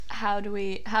how do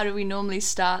we normally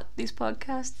start these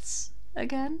podcasts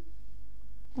again?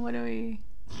 What do we...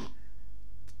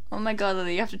 Oh my god,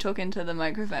 Lily, you have to talk into the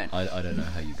microphone. I don't know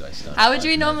how you guys start. How would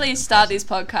we normally start these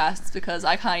podcasts? Because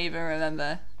I can't even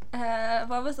remember.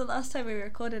 When was the last time we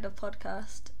recorded a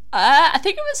podcast? I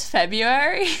think it was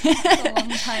February. A long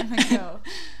time ago.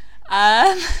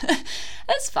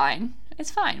 That's fine.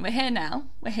 It's fine. We're here now.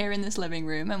 We're here in this living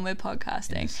room and we're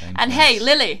podcasting. And hey,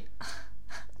 Lily,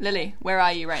 where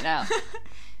are you right now?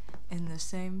 In the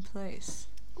same place.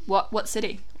 What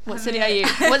city? What city are you?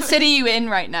 What city are you in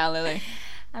right now, Lily?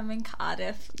 I'm in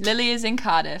Cardiff. Lily is in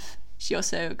Cardiff. She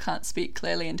also can't speak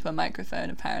clearly into a microphone,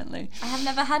 apparently. I have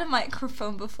never had a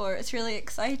microphone before. It's really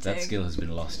exciting. That skill has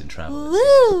been lost in travel. Woo!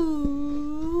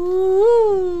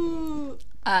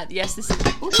 Yes, this is...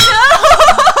 No!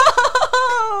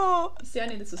 See, I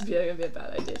knew this was going to be a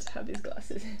bad idea to have these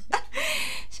glasses.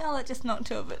 Charlotte just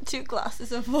knocked over 2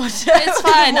 glasses of water. It's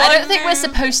fine. I don't think we're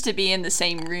supposed to be in the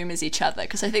same room as each other,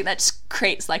 because I think that just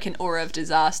creates like an aura of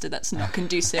disaster that's not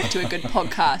conducive to a good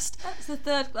podcast. That's the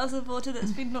 3rd glass of water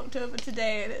that's been knocked over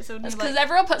today, and it's only because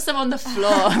everyone puts them on the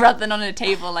floor rather than on a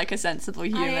table like a sensible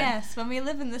human. Ah, yes, when we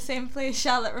live in the same place,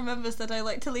 Charlotte remembers that I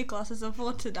like to leave glasses of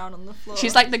water down on the floor.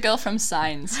 She's like the girl from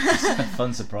Signs. It's a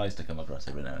fun surprise to come across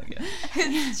every now and again.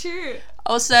 It's true.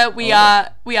 Also, we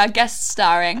are guest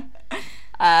starring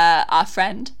our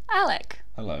friend Alec.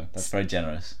 Hello, that's very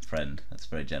generous, friend. That's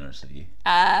very generous of you.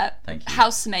 Thank you.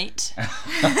 Housemate,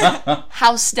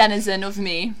 house denizen of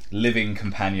me. Living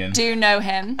companion. Do know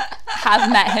him.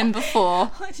 Have met him before.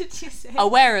 What did you say?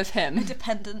 Aware of him. A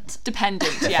dependent.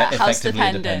 Dependent, yeah. House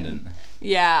Effectively dependent.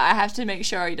 Yeah, I have to make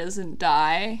sure he doesn't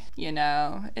die. You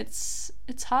know, it's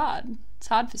hard. It's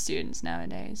hard for students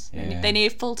nowadays. Yeah. They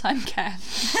need full-time care.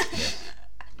 Yes.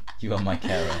 You are my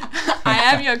carer. I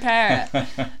am your carer.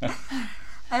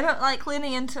 I don't like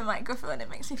leaning into a microphone. It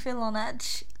makes me feel on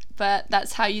edge. But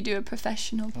that's how you do a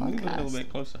professional Move a little podcast. bit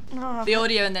closer. The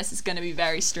audio in this is going to be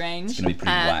very strange. It's going to be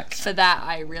pretty and whack. for that,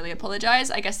 I really apologise.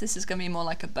 I guess this is going to be more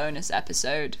like a bonus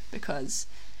episode because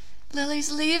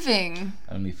Lily's leaving.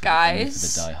 Only for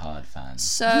guys. the die-hard fans.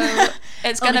 So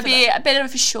it's going to be a bit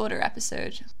of a shorter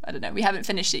episode. I don't know. We haven't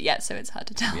finished it yet, so it's hard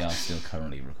to tell. We are still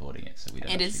currently recording it, so we don't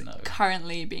It actually is know.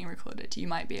 currently being recorded. You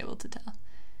might be able to tell.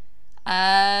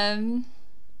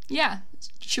 Yeah.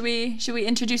 Should we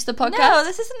introduce the podcast? No,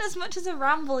 this isn't as much as a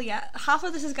ramble yet. Half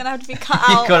of this is going to have to be cut out.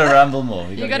 You've got to ramble more.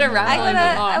 You gotta ramble.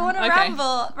 I want to Okay.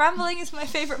 ramble. Rambling is my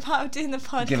favourite part of doing the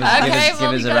podcast. Give us- Okay, give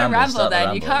well, us you a gotta ramble, ramble start the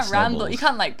then. You ramble, can't it ramble. snowballs. You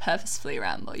can't like purposefully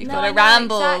ramble. You've No, got to I know,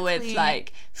 ramble with exactly.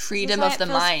 like freedom That's of why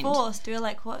the it feels mind. Forced. We're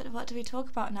like, what do we talk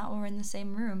about now when we're in the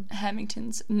same room?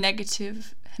 Hemingway's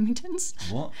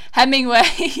What?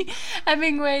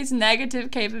 Hemingway's negative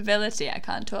capability. I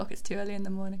can't talk. It's too early in the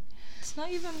morning. It's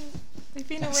not even. We've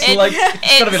been awake.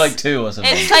 It's got to be like 2 or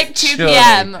something. It's like 2 Surely.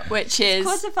 p.m., which is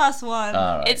 1:15.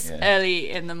 Alright, it's yeah. early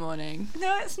in the morning.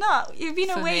 No, it's not. You've been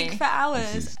For awake me. for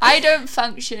hours. I don't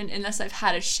function unless I've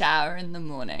had a shower in the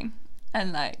morning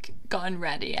and like gotten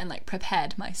ready and like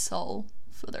prepared my soul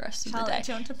for the rest of the day. Charlotte,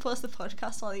 do you want to pause the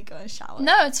podcast while you go and shower?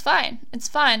 No, it's fine. It's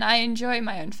fine. I enjoy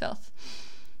my own filth.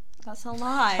 That's a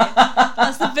lie.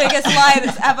 That's the biggest lie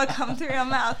that's ever come through your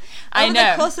mouth. I Over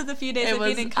know. the course of the few days It I've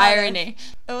was been in Cardiff, irony.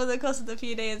 Over the course of the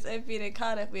few days I've been in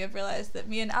Cardiff, we have realised that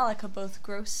me and Alec are both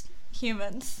gross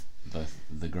humans. Both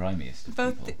the grimiest of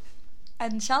Both, people.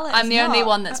 and Charlotte. I'm is the only not.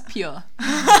 one that's pure.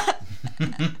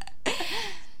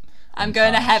 I'm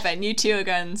going to heaven. You two are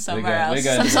going somewhere else.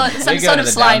 Some sort of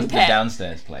slime the pit.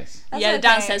 downstairs place. That's Yeah, the okay.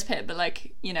 downstairs pit, but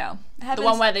like, you know, the Heaven's-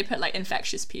 one where they put like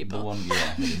infectious The people. one,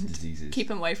 yeah, with his diseases. Keep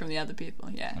them away from the other people,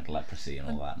 yeah. Like leprosy and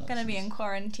all that nonsense. Gonna be in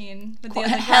quarantine with Qu- the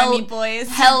other hell- grimy boys.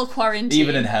 Hell quarantine.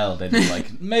 Even in hell, they'd be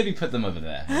like, maybe put them over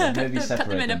there. Or maybe Put separate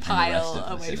them in a from the rest pile of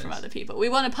the away from sinners. other people. We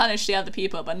want to punish the other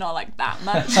people, but not like that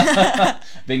much.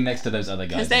 Being next to those other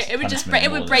guys. Because it would just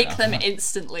it would break them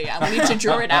instantly, and we need to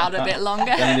draw it out a bit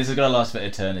longer. I mean, this is gonna last for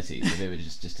eternity. So if it would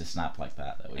just to snap like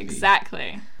that, that would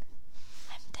Exactly. I'm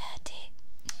dirty.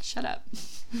 Shut up. be.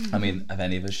 I mean, have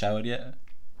any of us showered yet?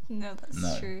 No, that's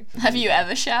No. true. Have you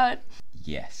ever showered?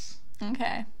 Yes.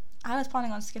 Okay. I was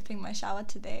planning on skipping my shower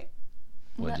today.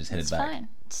 What, just headed That's back? fine.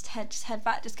 Just head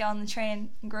back, just get on the train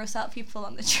and gross out people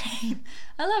on the train.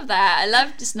 I love that. I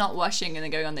love just not washing and then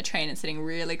going on the train and sitting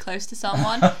really close to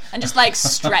someone and just like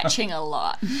stretching a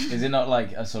lot. Is it not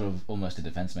like a sort of almost a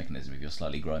defense mechanism? If you're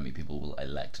slightly grimy, people will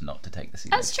elect not to take the seat.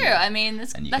 That's next true. to you. I mean,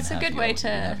 And you that's can a have good your, way you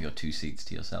can have to. your 2 seats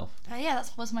to yourself. Yeah,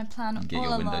 that was my plan And get all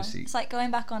your window along. seat. It's like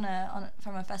going back from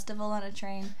a festival on a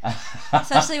train,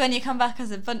 especially when you come back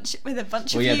as a bunch Well,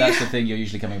 of yeah, you. that's the thing. You're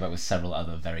usually coming back with several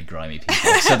other very grimy people,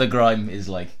 so the grime is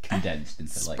like like condensed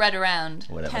into like spread around.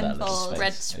 whatever that little Tenfold.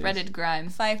 space is. Spreaded grime.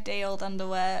 5-day-old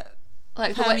underwear.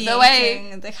 Like the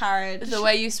Permeating the carriage.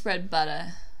 way you spread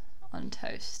butter on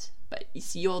toast, but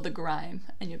you're the grime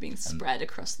and you're being spread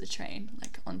across the train,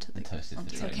 like onto the toast is the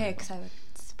It's train. okay, because I would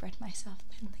spread myself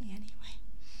thinly anyway.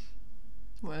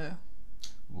 Whoa.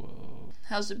 Whoa.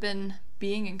 How's it been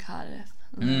being in Cardiff?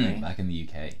 Lily? Back in the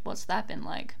UK. What's that been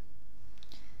like?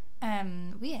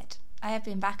 Weird. I have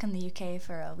been back in the UK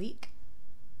for a week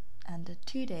and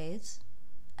 2 days,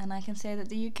 and I can say that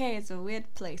the UK is a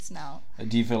weird place now.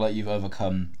 Do you feel like you've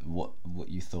overcome what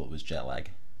you thought was jet lag?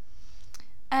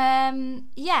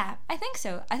 Yeah, I think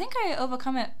so. I think I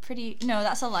overcome it pretty... No,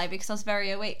 that's a lie, because I was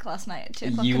very awake last night at 2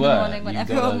 o'clock in the morning when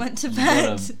everyone went to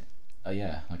bed.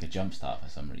 Like a jump start for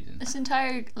some reason. This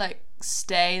entire like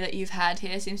stay that you've had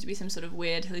here seems to be some sort of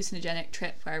weird hallucinogenic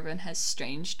trip where everyone has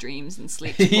strange dreams and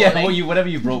sleep. Yeah, well, whatever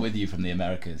you brought with you from the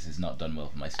Americas has not done well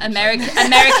for my sleep.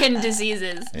 American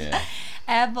diseases. Yeah.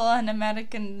 Airborne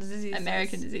American diseases.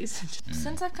 American disease.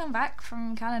 Since I've come back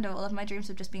from Canada, all of my dreams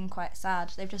have just been quite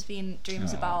sad. They've just been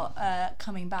dreams about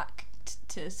coming back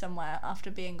to somewhere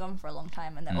after being gone for a long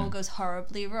time, and it all goes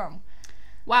horribly wrong.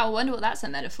 Wow, I wonder what that's a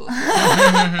metaphor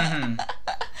for.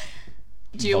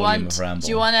 Do you want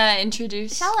to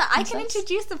introduce? Charlotte, I can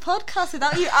introduce the podcast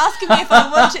without you asking me if I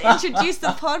want to introduce the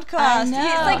podcast. I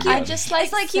know. It's like you, I just like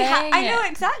it's like saying I know it.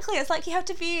 exactly. It's like you have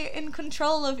to be in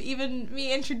control of even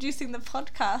me introducing the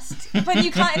podcast. When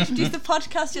you can't introduce the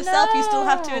podcast yourself, you still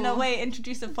have to, in a way,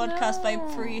 introduce the podcast by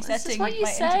presetting my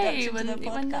introduction to the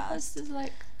podcast. When the host is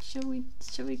like, should we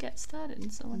get started?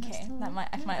 And someone has to, I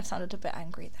might have sounded a bit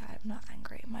angry there. I'm not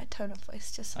angry. My tone of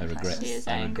voice just. I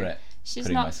regret She's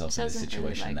putting not- myself in this doesn't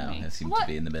really situation like now. me. I seem What? to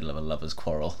be in the middle of a lover's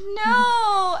quarrel.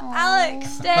 No, Alec,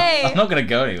 stay. I'm not going to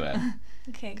go anywhere.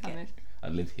 Okay, Can't good. move. I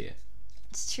live here.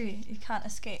 It's true. You can't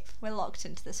escape. We're locked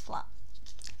into this flat.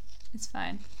 It's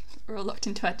fine. We're all locked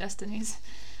into our destinies.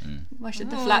 Why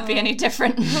should the flat be any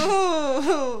different?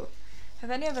 Ooh. Have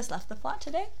any of us left the flat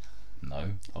today? No,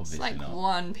 obviously It's like not.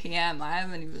 1 p.m. I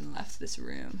haven't even left this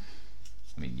room.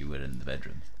 I mean, you were in the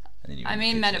bedroom. And then you were I in the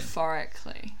mean kitchen.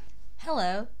 metaphorically.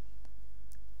 Hello.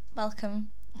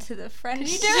 Welcome to the French. Can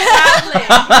you do it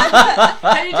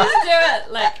badly? Can you just do it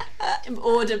like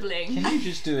audibly? Can you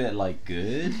just do it like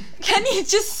good? Can you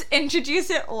just introduce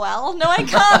it well? No, I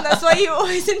can't. That's why you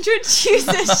always introduce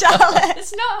it, Charlotte.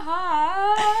 It's not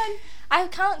hard. I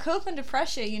can't cope under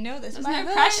pressure. You know this. There's My no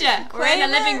voice, pressure. We're in a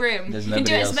quaver. living room. There's You can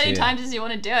do nobody it as else many here. times as you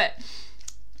want to do it.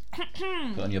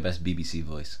 Put on your best BBC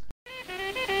voice.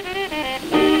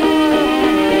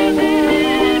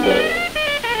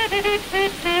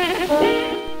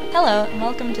 Hello, and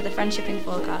welcome to the Friendshipping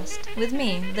Forecast with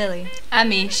me, Lily. And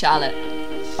me, Charlotte.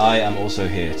 I am also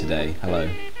here today. Hello.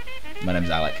 My name's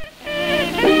Alec.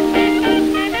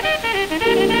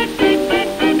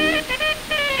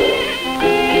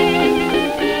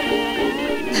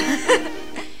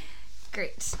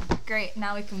 Great.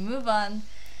 Now we can move on.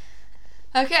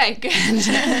 Okay, good.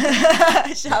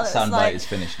 Charlotte's Soundbite like, is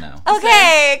finished now.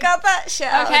 okay, got that shit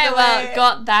out Okay, of the well, way.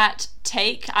 got that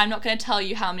take. I'm not going to tell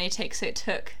you how many takes it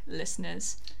took,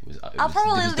 listeners. I'll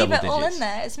probably leave double it all digits. in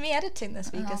there. It's me editing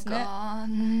this week, Oh, isn't God.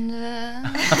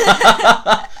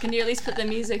 Can you at least put the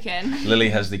music in? Lily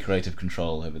has the creative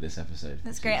control over this episode.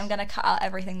 That's which great. is I'm going to cut out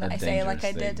everything that a I say like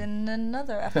I dangerous did thing. in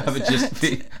another That would episode. just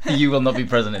be, you will not be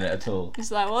present in it at all. It's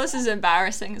like, well, this is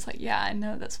embarrassing. It's like, yeah, I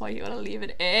know. That's why you gotta leave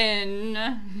it in.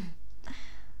 The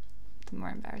more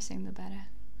embarrassing, the better.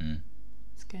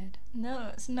 It's good. No,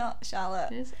 it's not,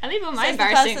 Charlotte. It is. I leave all my Says the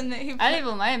embarrassing. person who I leave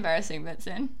all my embarrassing bits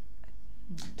in.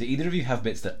 Do either of you have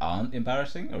bits that aren't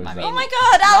embarrassing? Or is I that, mean, Oh my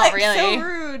God, Not Alex, really. so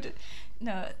rude.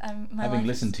 No, my having life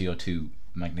listened to your two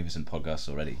magnificent podcasts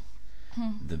already,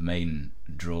 the main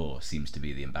draw seems to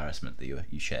be the embarrassment that you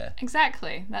share.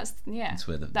 Exactly. That's That's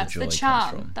where the that's joy the charm.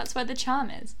 comes from. That's where the charm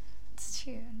is. It's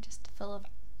true. I'm just full of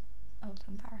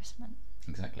embarrassment.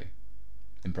 Exactly.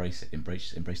 Embrace it.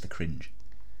 Embrace the cringe.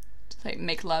 Just like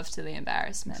make love to the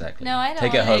embarrassment. Exactly. No, I don't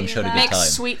Take it wanna home, do show it a that. good Make time.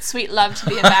 sweet, sweet love to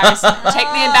the embarrassment. Take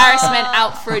the embarrassment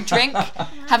out for a drink.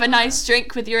 Have a nice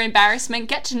drink with your embarrassment.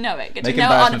 Get to know it. Get Make to know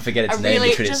embarrassment it on forget its a name really,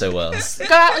 and treat it just so well.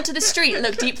 Go out onto the street.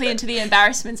 Look deeply into the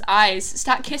embarrassment's eyes.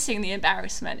 Start kissing the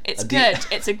embarrassment. It's good.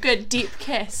 It's a good deep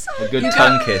kiss. A good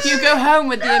tongue kiss. You go home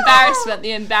with the embarrassment.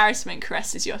 The embarrassment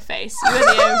caresses your face. You and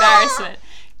the embarrassment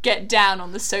get down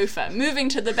on the sofa, moving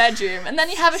to the bedroom, and then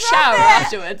you have a shower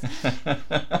afterwards.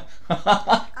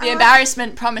 The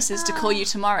embarrassment promises to call you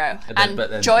tomorrow, and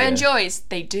but then- joy yeah. and joys,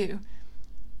 they do.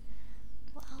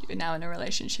 You're now in a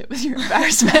relationship with your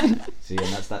embarrassment. See, and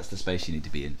that's the space you need to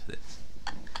be in for this.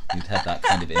 You'd have that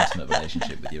kind of intimate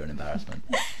relationship with your own embarrassment.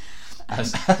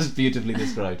 as beautifully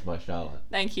described by Charlotte.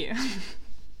 Thank you.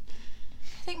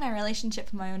 I think my relationship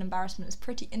with my own embarrassment is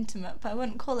pretty intimate, but I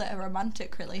wouldn't call it a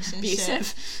romantic relationship.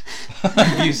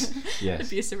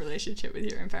 Abusive relationship with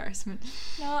your embarrassment.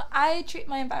 No, I treat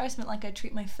my embarrassment like I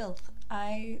treat my filth.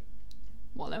 I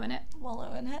wallow in it.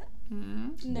 Wallow in it.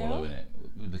 Mm-hmm. No. Wallow in it.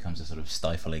 It becomes a sort of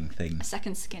stifling thing. A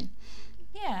second skin.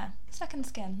 Yeah, second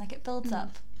skin. Like it builds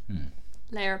up.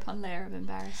 Layer upon layer of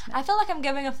embarrassment. I feel like I'm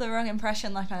giving off the wrong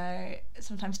impression like I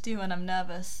sometimes do when I'm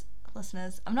nervous,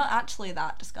 listeners. I'm not actually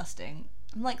that disgusting.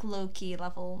 I'm like low-key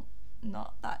level,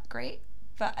 not that great,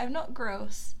 but I'm not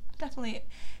gross. Definitely.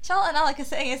 Charlotte and Alec are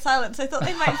sitting in silence, so I thought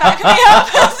they might back me up.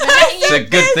 It's a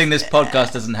good thing this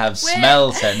podcast doesn't have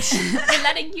smell sense. We're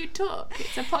letting you talk.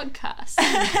 It's a podcast.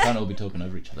 We can't all be talking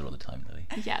over each other all the time, Lily.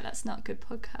 Yeah, that's not a good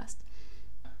podcast.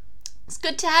 It's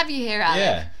good to have you here, Alec.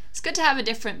 Yeah. It's good to have a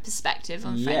different perspective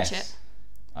on friendship.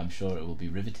 I'm sure it will be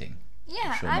riveting.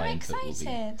 Yeah, sure I'm my input will be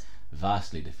excited.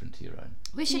 Vastly different to your own.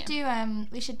 We should do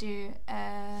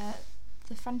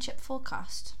the friendship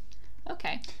forecast.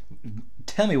 Okay.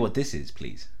 Tell me what this is,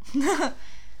 please.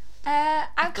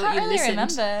 I can't really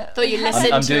remember. Thought you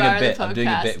listened I'm to doing our a bit. other I'm doing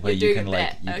a podcast. bit where You're you can doing a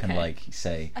like bit. can like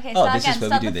say, Okay, oh, start this again. is where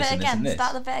Start we do the this bit and this again. and this.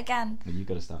 Start the bit again. Well, you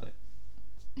got to start it.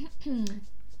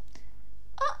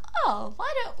 Oh,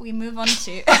 why don't we move on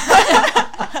to?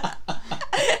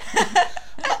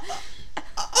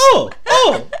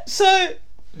 So.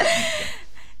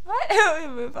 Why don't we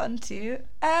move on to?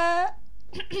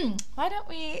 Why don't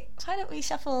we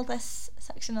shuffle this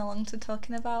section along to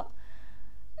talking about?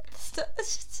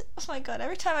 It's just, oh my god!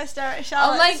 Every time I stare at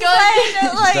Charlotte, oh my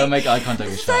god! Don't make eye contact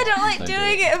with Charlotte. I don't like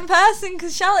doing it in person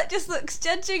because Charlotte just looks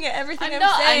judging at everything I'm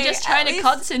saying. I'm just trying to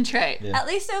concentrate. Yeah. At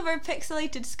least over a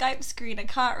pixelated Skype screen, I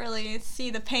can't really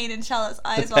see the pain in Charlotte's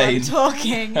eyes while I'm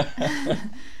talking.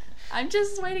 I'm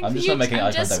just waiting I'm for just you. not making I'm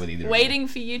eye just contact with either. Waiting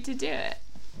for you to do it.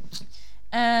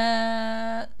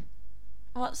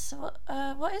 What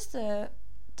is the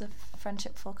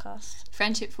friendship forecast?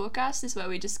 Friendship forecast is where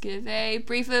we just give a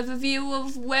brief overview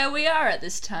of where we are at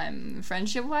this time,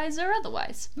 friendship-wise or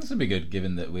otherwise. This would be good,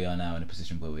 given that we are now in a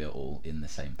position where we are all in the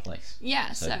same place.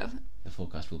 Yeah, so the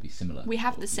forecast will be similar. We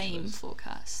have the same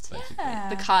forecast. Basically. Yeah.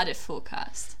 The Cardiff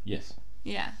forecast. Yes.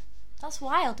 Yeah. That's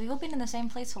wild. We've all been in the same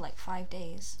place for like 5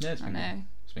 days. Yeah, it's I been know.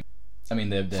 good. I mean,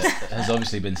 there has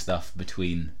obviously been stuff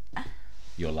between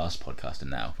your last podcast and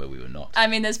now where we were not. I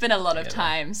mean, there's been a lot of together.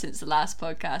 time since the last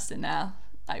podcast and now.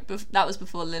 Like, that was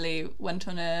before Lily went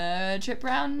on a trip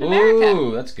around America.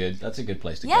 Oh, that's good. That's a good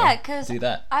place to go. Yeah, because do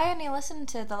that. I only listened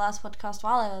to the last podcast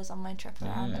while I was on my trip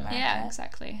around America. Yeah,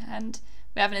 exactly. And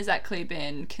we haven't exactly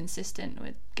been consistent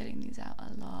with getting these out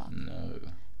a lot. No.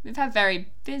 We've had very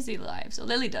busy lives, or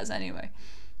Lily does anyway.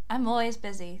 I'm always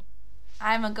busy.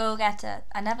 I'm a go-getter.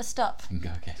 I never stop.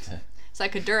 Go get it. It's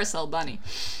like a Duracell bunny.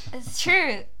 It's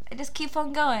true. I just keep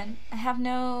on going. I have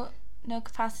no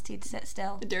capacity to sit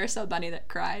still. The Duracell bunny that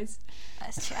cries.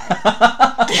 Let's try.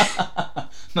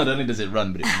 Not only does it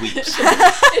run, but it weeps.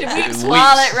 It weeps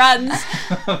while it runs.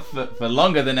 for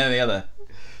longer than any other.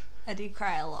 I do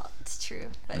cry a lot. It's true.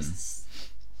 But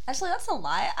actually, that's a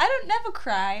lie. I don't never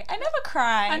cry. I never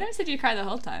cry. I never said you cry the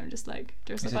whole time, just like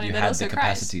You Duracell said bunny you that had also the cries.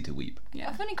 capacity to weep. Yeah.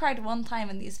 I've only cried one time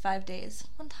in these 5 days.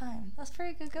 One time. That's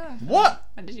pretty good going. What?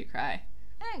 When did you cry?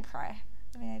 I didn't cry.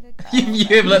 I mean, I did cry. a little You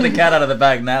bit. have let the cat out of the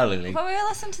bag now, Lily. When we were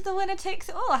listening to The Winner Takes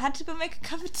It All, I had to go make a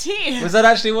cup of tea. Was that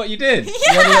actually what you did? You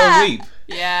Yeah. had a little weep.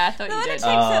 Yeah, I thought The you Winner did. Takes It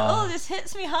All just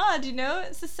hits me hard, you know?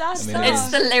 It's a sad I mean, song.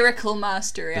 It's the lyrical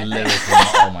mastery. The I think. lyrical,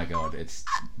 oh my god, it's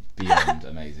beyond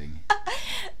amazing.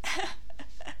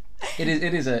 It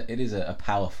is a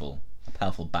powerful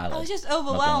ballad. I was just not gonna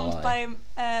overwhelmed lie.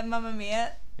 by Mamma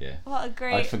Mia. Yeah. What a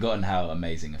great... I'd forgotten how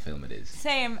amazing a film it is.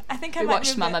 Same. I think I We might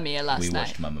watched move Mamma it... Mia last We night.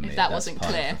 watched Mamma Mia. If that That's wasn't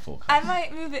part of clear. the forecast. I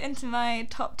might move it into my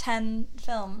top 10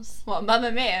 films. What,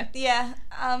 Mamma Mia? Yeah,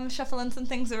 I'm shuffling some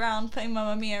things around, putting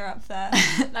Mamma Mia up there.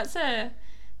 That's a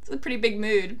pretty big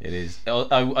mood. It is.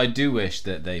 I do wish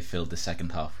that they filled the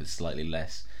second half with slightly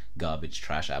less garbage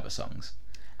trash ABBA songs.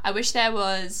 I wish there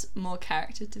was more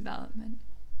character development.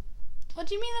 What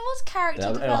do you mean there was character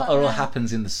It development? all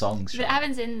happens in the songs. But it Charlotte.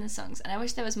 happens in the songs, and I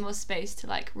wish there was more space to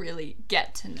like really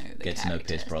get to know the Get characters. to know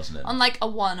Pierce Brosnan. On like a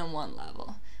one-on-one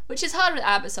level. Which is hard with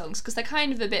ABBA songs, because they're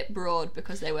kind of a bit broad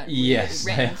because they weren't really Yes,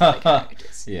 written they for the are.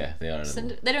 characters. Yeah, they are a So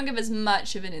little. they don't give as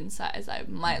much of an insight as I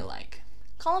might like.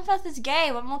 Colin Firth is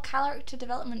gay. What more character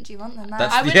development do you want than that?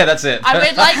 That's it. I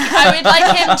would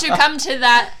like him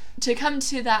to come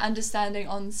to that understanding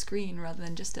on screen rather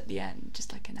than just at the end,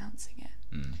 just like announcing it.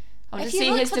 Mm. I want If to you see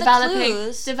look his for the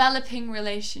clues- developing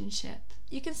relationship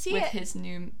You can see with it. his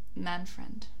new man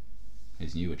friend.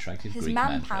 His new attractive His Greek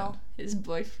man friend. His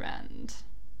boyfriend.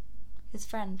 His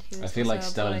friend. Who was I feel like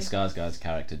also a Stellan boy. Skarsgård's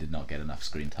character did not get enough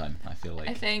screen time. I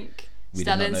think we did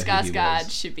not Stellan know who he Skarsgård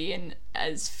was. should be in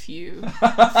as few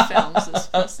films as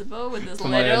possible with as For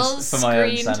my little own- for my own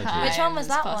screen sanity. time Which one was as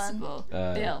that one? possible.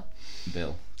 Bill.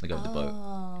 Bill, the guy with the boat,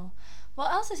 Oh.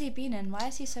 What else has he been in? Why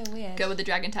is he so weird? Go with the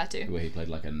dragon tattoo. where he played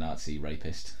like a Nazi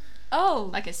rapist. Oh.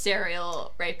 Like a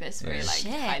serial rapist where he like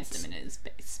Shit. hides them in his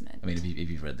basement. I mean, if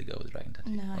you've read The Girl with the Dragon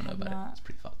Tattoo, No, I or know have about not. it. It's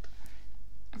pretty fucked.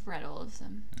 I've read all of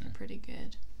them. They're pretty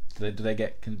good. Do they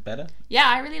get better? Yeah,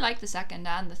 I really like the second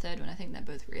and the third one. I think they're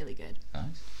both really good.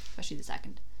 Nice. Especially the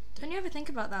second. Don't you ever think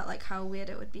about that, like how weird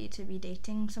it would be to be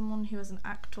dating someone who was an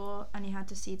actor and you had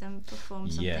to see them perform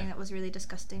something Yeah. that was really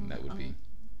disgusting? That would be.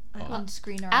 on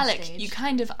screen or on Alec, stage. you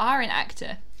kind of are an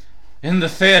actor. In the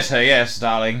theatre, yes,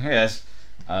 darling, yes.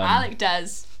 Alec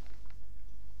does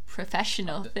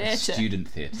professional theatre. Student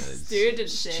theatre.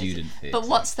 Student theatre. But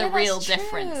what's the Yeah, real that's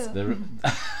difference? true.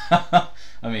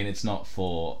 I mean, it's not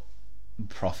for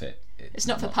profit. It's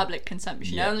not for public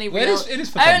consumption. Yeah. Only Well, real, it is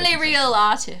for public only consumption. real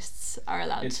artists are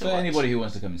allowed It's to for watch. anybody who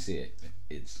wants to come and see it.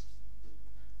 It's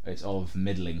of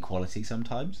middling quality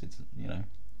sometimes. It's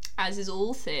As is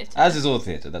all theatre. as is all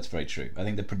theatre. That's very true. I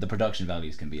think the production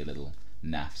values can be a little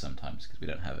naff sometimes because we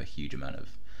don't have a huge amount of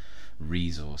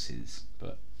resources.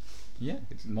 But yeah,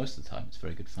 most of the time it's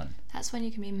very good fun. That's when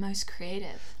you can be most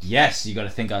creative. Yes, you got to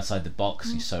think outside the box.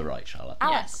 You're so right, Charlotte.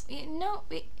 Alec, Yes.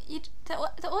 the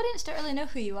audience don't really know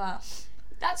who you are.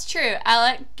 That's true.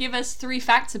 Alec, give us 3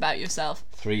 facts about yourself.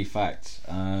 3 facts.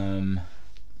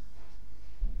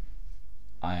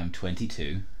 I am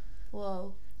 22,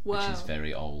 Whoa. Whoa. which is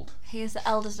very old. He is the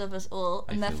eldest of us all,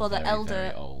 I and feel therefore the very, elder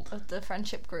very old. of the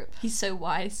friendship group. He's so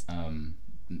wise. No.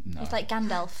 He's like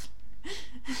Gandalf.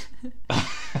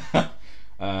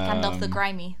 Gandalf the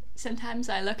Grimy. Sometimes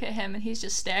I look at him and he's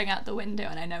just staring out the window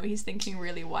and I know he's thinking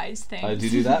really wise things. I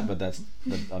do that, but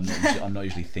I'm not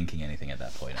usually thinking anything at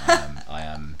that point. I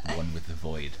am one with the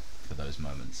void for those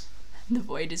moments. The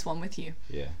void is one with you.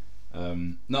 Yeah.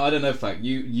 No, I don't know. Fact.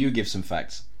 You give some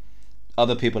facts.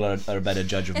 Other people are a better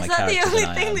judge of Is my that the character only than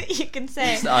I thing am. that you can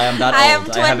say? I am that I am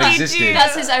old. I have 22. existed.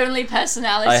 That's his only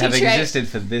personality I have trait. existed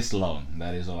for this long.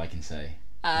 That is all I can say.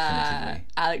 Definitively.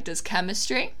 Alec does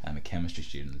chemistry. I'm a chemistry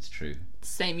student. It's true.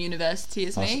 Same university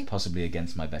as me. Possibly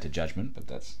against my better judgment, but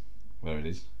that's where it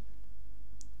is.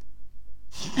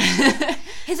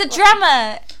 He's a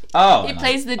drummer. Oh, He and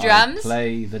plays the I drums.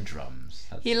 play the drums.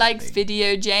 That's He the likes thing.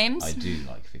 video games. I do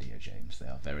like video games. They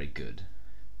are very good.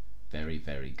 Very,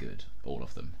 very good. All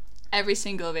of them. Every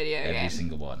single video Every game.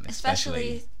 single one.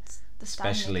 Especially the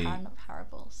especially- Stanley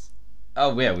Parables.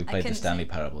 Oh yeah, we played the couldn't Stanley say-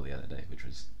 Parable the other day, which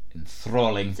was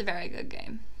enthralling. It's a very good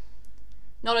game.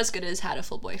 Not as good as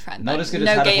Hatterful Boyfriend. Not but as good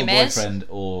no as game Hatterful is. Boyfriend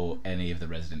or any of the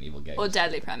Resident Evil games. Or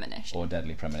Deadly Premonition. Or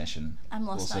Deadly Premonition. I'm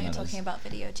lost also now. You're known as- talking about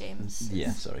video games.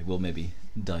 Yeah, sorry. We'll maybe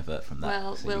divert from that.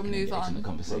 Well, so we'll you can move engage in on. the We'll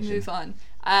conversation. move on.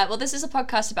 Well, this is a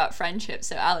podcast about friendship.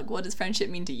 So, Alec, what does friendship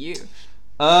mean to you?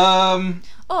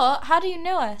 Or how do you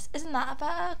know us? Isn't that a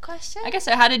better question? I guess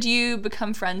so. How did you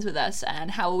become friends with us,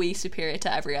 and how are we superior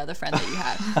to every other friend that you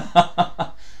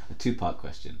have? A 2-part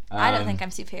question. I don't think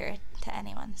I'm superior to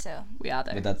anyone, so We are,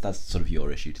 though. But that's sort of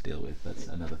your issue to deal with. That's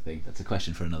another thing. That's a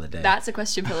question for another day. That's a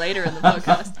question for later in the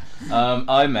podcast.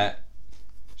 I met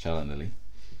Charlotte and Lily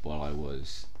while I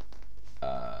was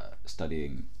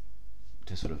studying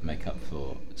to sort of make up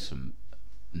for some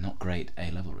not great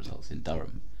A-level results in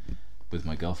Durham with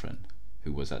my girlfriend,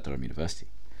 who was at Durham University.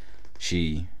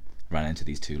 She ran into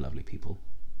these 2 lovely people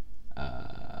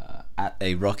at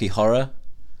a Rocky Horror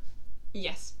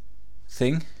Yes.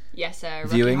 thing Yes, a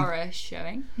Rocky Viewing. Horror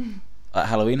showing. at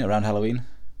Halloween, around Halloween.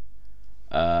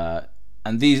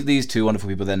 And these 2 wonderful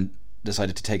people then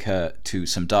decided to take her to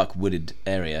some dark wooded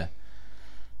area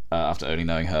after only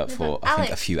knowing her for I think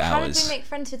a few How hours. did we make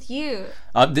friends with you?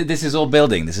 This is all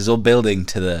building. This is all building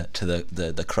to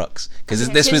the crux because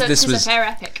this was a fair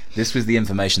epic. this was the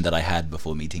information that I had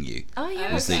before meeting you. Oh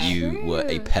yeah, Was that you were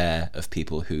a pair of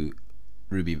people who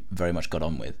Ruby very much got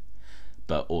on with,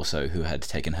 but also who had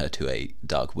taken her to a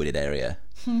dark wooded area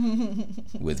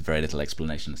with very little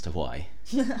explanation as to why.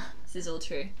 This is all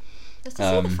true. Just to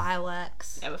see the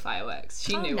fireworks. There were fireworks.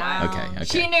 She knew no. why. Okay.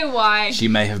 She knew why. She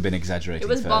may have been exaggerating. It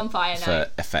was bonfire for night.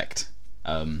 effect.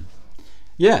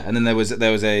 Yeah, and then there was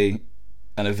an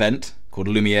event called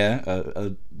Lumiere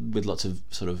with lots of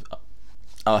sort of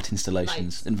art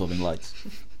installations Lights. involving lights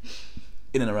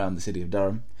in and around the city of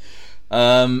Durham.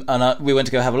 And we went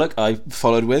to go have a look. I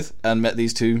followed with and met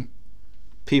these 2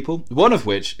 people. One of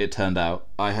which, it turned out,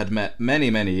 I had met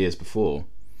many, many years before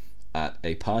at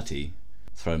a party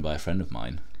thrown by a friend of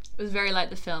mine. It was very like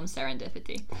the film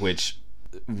Serendipity. Which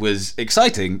was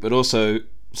exciting, but also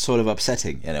sort of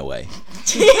upsetting in a way.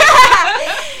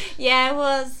 Yeah, it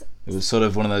was. It was sort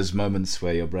of one of those moments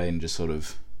where your brain just sort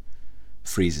of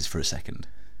freezes for a second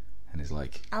and is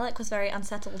like, Alec was very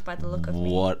unsettled by the look of me.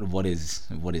 What is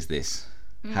this?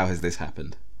 How has this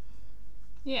happened?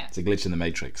 Yeah. It's a glitch in the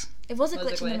Matrix. It was a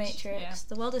glitch in the Matrix. Yeah.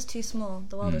 The world is too small.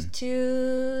 The world is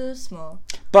too small.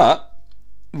 But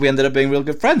we ended up being real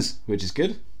good friends, which is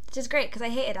good. Which is great, because I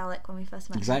hated Alec when we first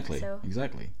met. Exactly. So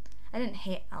Exactly. I didn't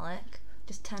hate Alec.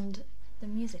 Just turned the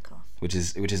music off. Which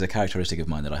is a characteristic of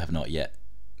mine that I have not yet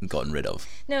gotten rid of.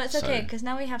 No, it's okay, because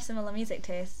now we have similar music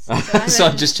tastes. So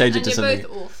I've just changed it to something. And you're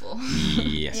both awful.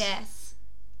 Yes. Yes.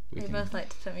 We can... both like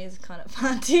to put music on at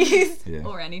parties. Yeah.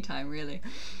 Or any time, really.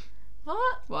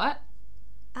 What?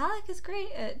 Alec is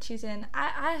great at choosing.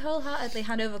 I wholeheartedly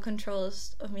hand over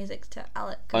controls of music to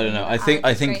Alec. I don't know. I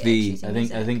think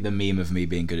the meme of me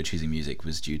being good at choosing music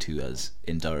was due to us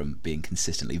in Durham being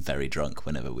consistently very drunk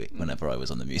whenever I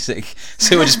was on the music.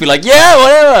 So we'd just be like, yeah,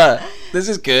 whatever. This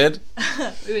is good.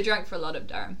 We were drunk for a lot of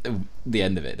Durham. The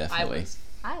end of it, definitely.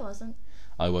 I wasn't.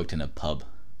 I worked in a pub.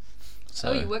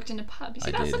 So you worked in a pub. You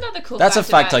see, that's did. another cool. That's fact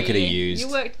a fact about I could have used.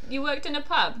 You worked in a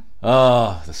pub.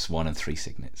 Oh, the Swan and Three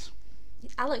Signets.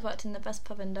 Alec worked in the best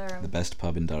pub in Durham. The best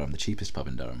pub in Durham, the cheapest pub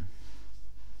in Durham.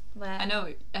 Where? I know.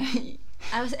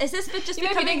 Is this just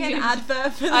becoming an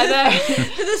advert for I know.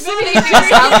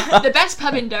 the the best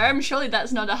pub in Durham? Surely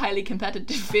that's not a highly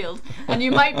competitive field. And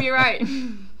you might be right.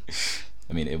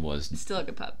 I mean, it was still a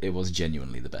good pub. It was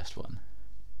genuinely the best one.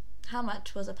 How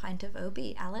much was a pint of OB,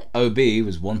 Alec? OB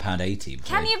was £1.80.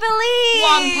 Can you believe?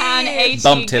 £1.80.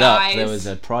 Bumped it guys. up. There was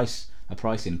a price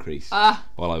increase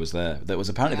while I was there. That was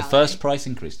apparently the first price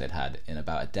increase they'd had in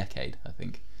about a decade, I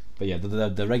think. But yeah,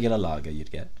 the regular lager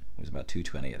you'd get was about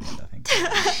 $2.20 at the end, I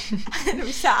think.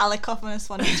 We set Alec off on a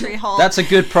Swan and Three hole. That's a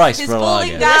good price for a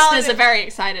lager. The listeners are very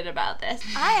excited about this.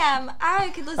 I am. I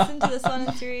could listen to the Swan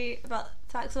and Three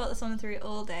facts about the Swan and Three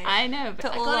all day. I know,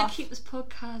 but I gotta keep this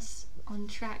podcast on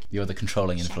track. You're the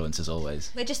controlling influence as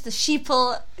always. We're just the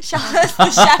sheeple, Charlotte's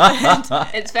the shepherd.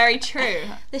 It's very true.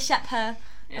 The shepherd.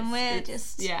 And we're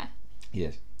just... Yeah.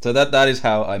 Yes. So that is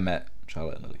how I met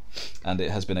Charlotte and Lily. And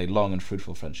it has been a long and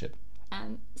fruitful friendship.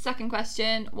 And second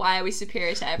question, why are we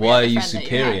superior to every why other are you friend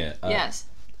superior? that you have?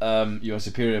 Yes. You are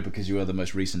superior because you are the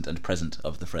most recent and present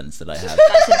of the friends that I have.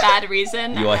 That's a bad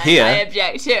reason. You are here. I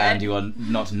object to it. And you are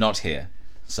not here.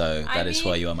 So that is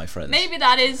why you are my friends. Maybe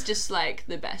that is just like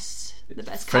the best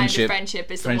kind of friendship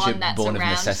is the one that's born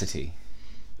around. Of necessity.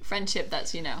 Friendship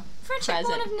that's, friendship present.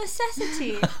 Born of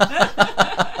necessity.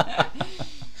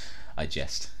 I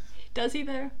jest. Does he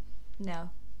though? No,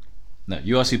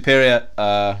 you are superior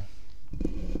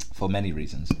for many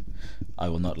reasons. I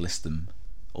will not list them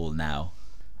all now.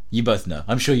 You both know.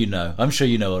 I'm sure you know.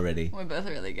 Already. We're both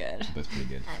really good. Both pretty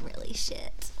good. I'm really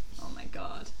shit. Oh my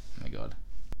god. Oh my god.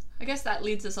 I guess that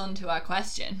leads us on to our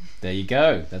question. There you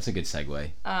go. That's a good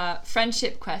segue.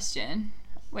 Friendship question,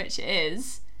 which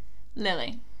is,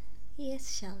 Lily.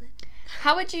 Yes, Charlotte.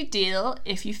 How would you deal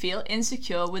if you feel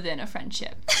insecure within a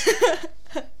friendship?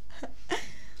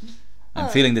 I'm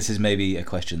feeling this is maybe a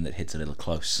question that hits a little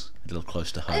close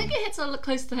to home. I think it hits a little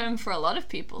close to home for a lot of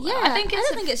people. Yeah, I think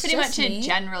it's pretty much me.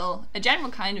 a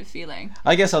general kind of feeling.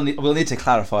 I guess we'll need to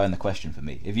clarify on the question for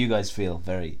me. If you guys feel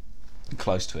very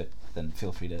close to it, then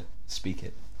feel free to speak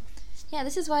it. Yeah,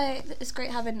 this is why it's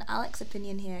great having Alec's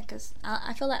opinion here, because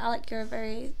I feel like, Alec, you're a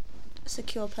very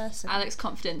secure person. Alec's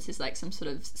confidence is like some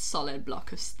sort of solid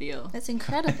block of steel. That's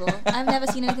incredible. I've never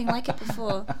seen anything like it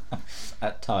before.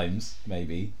 At times,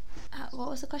 maybe. What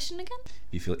was the question again?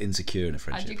 You feel insecure in a How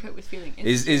friendship. do you cope with feeling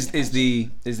insecure? Is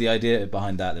the idea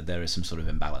behind that there is some sort of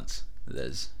imbalance?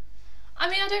 I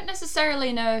mean, I don't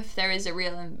necessarily know if there is a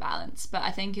real imbalance, but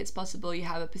I think it's possible you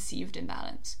have a perceived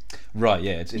imbalance. Right,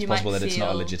 yeah, it's possible that it's not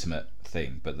a feel- legitimate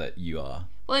thing, but that you are.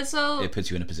 Well, it's all... It puts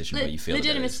you in a position where you feel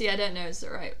legitimacy, I don't know is the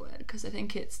right word, because I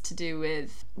think it's to do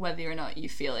with whether or not you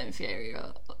feel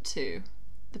inferior to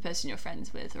the person you're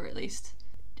friends with, or at least,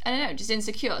 I don't know, just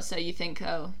insecure. So you think,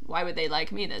 oh, why would they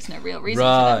like me? There's no real reason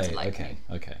for them to like me.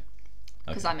 Okay.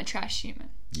 Because I'm a trash human.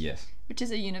 Yes. Which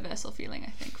is a universal feeling, I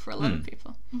think, for a lot of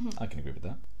people. I can agree with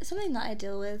that. It's something that I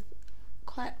deal with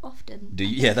quite often. Do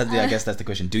you? Yeah, I guess that's the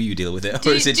question. Do you deal with it,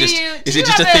 or is it just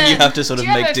a thing you have to sort of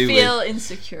make do with? Do you ever feel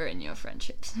insecure in your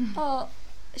friendships? Oh,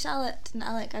 Charlotte and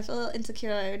Alec, I feel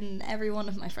insecure in every one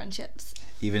of my friendships.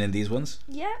 Even in these ones?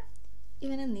 Yeah,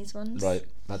 even in these ones. Right,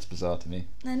 that's bizarre to me.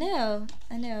 I know,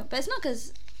 but it's not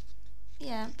because.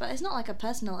 Yeah, but it's not like a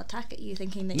personal attack at you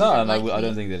thinking that you don't like me. I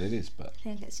don't think that it is, but I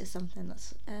think it's just something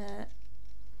that's.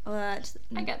 I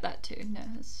get that too. No,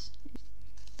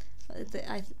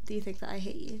 Do you think that I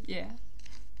hate you? Yeah.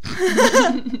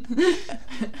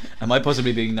 Am I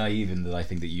possibly being naive in that I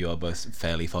think that you are both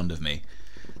fairly fond of me?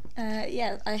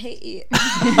 Yeah, I hate you.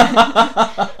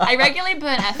 I regularly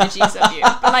burn effigies of you,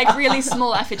 but like really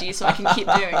small effigies so I can keep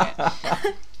doing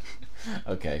it.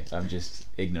 Okay, I'm just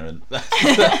ignorant.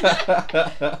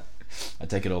 I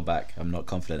take it all back. I'm not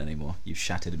confident anymore. You've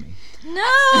shattered me.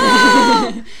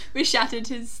 No! We shattered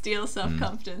his steel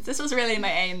self-confidence. This was really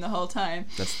my aim the whole time.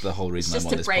 That's the whole reason Just I'm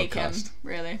on to this break podcast. him,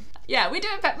 really. Yeah, we do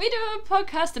a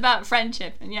podcast about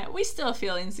friendship, and yet we still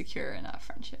feel insecure in our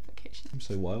friendship occasionally. I'm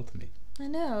so wild to me. I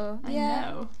know. I Yeah.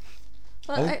 know.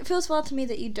 Well, it feels wild to me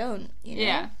that you don't. You know?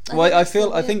 Yeah. Well, I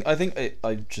think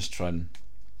I just try and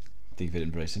think of it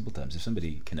in very simple terms. If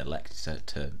somebody can elect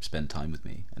to spend time with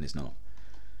me and is not,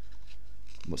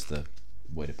 what's the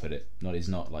way to put it? Is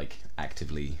not like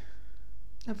actively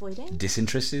Avoiding?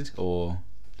 disinterested or.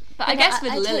 But I guess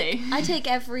with Lily, I take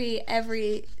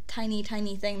every tiny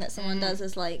thing that someone does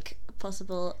as like a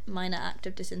possible minor act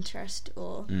of disinterest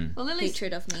or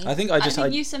hatred of me. I think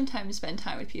you sometimes spend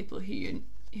time with people who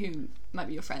might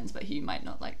be your friends, but who you might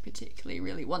not like particularly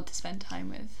really want to spend time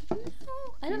with. No,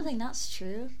 I don't think that's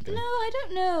true. Okay. No, I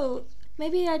don't know.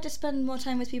 Maybe I just spend more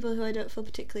time with people who I don't feel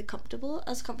particularly comfortable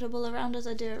around as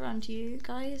I do around you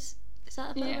guys. Is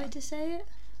that a better way to say it?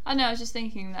 I know, I was just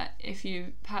thinking that if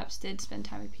you perhaps did spend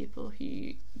time with people who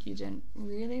you don't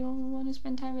really want to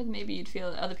spend time with, maybe you'd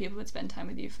feel that other people would spend time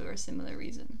with you for a similar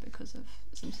reason because of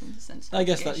some sense of I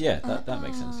guess obligation. that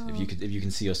makes sense. If you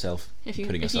can see yourself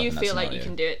putting yourself in that if you feel like scenario. you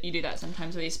can do it, you do that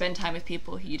sometimes where you spend time with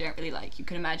people who you don't really like. You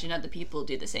can imagine other people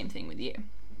do the same thing with you.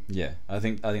 Yeah, I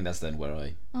think that's then where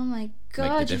I. Oh my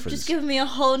god, you've difference. just given me a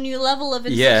whole new level of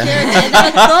insecurity. Yeah. I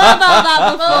never thought about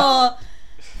that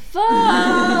before.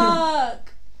 Fuck.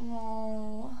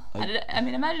 Oh. I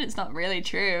mean, imagine it's not really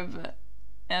true, but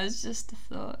it was just a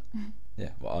thought. Yeah,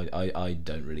 well, I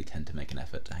don't really tend to make an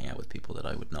effort to hang out with people that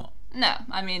I would not. No,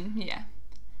 I mean, yeah.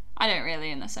 I don't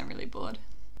really, unless I'm really bored.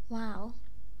 Wow.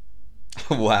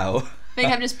 Wow. I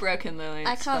think I've just broken Lily.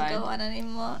 I can't go on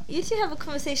anymore. You two have a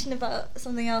conversation about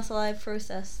something else while I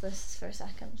process this for a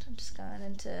second. I'm just going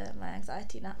into my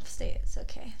anxiety nap state. It's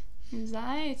okay.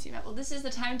 Anxiety. Well, this is the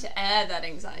time to air that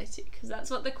anxiety, because that's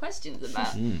what the question's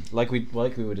about. Like we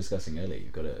were discussing earlier,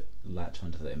 you've got to latch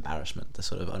onto the embarrassment, the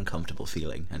sort of uncomfortable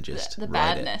feeling, and just the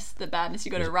ride badness. The badness.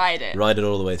 You got to ride it. Ride it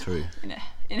all the way through.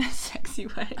 In a sexy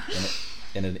way.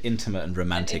 In an intimate and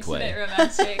romantic way.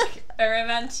 A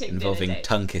romantic involving dinner date.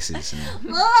 tongue kisses.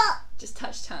 And just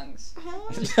touch tongues.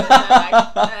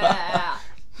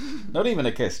 not even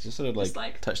a kiss, just sort of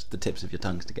like touch the tips of your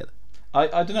tongues together.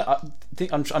 I don't know. I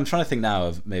think I'm trying to think now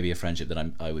of maybe a friendship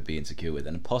that I would be insecure with,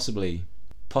 and possibly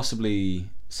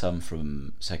some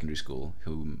from secondary school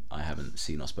whom I haven't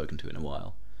seen or spoken to in a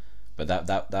while. But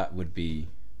that would be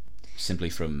simply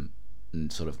from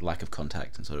sort of lack of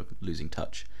contact and sort of losing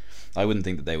touch. I wouldn't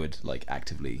think that they would like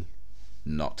actively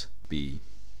not be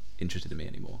interested in me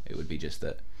anymore. It would be just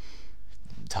that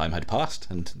time had passed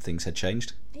and things had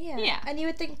changed. Yeah. And you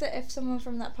would think that if someone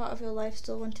from that part of your life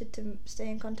still wanted to stay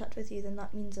in contact with you, then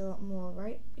that means a lot more,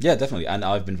 right? Yeah, definitely. And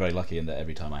I've been very lucky in that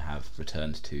every time I have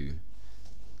returned to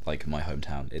like my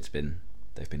hometown,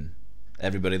 they've been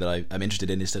everybody that I'm interested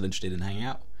in is still interested in hanging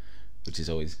out, which is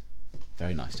always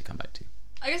very nice to come back to.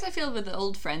 I guess I feel with the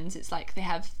old friends, it's like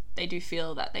they do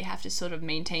feel that they have to sort of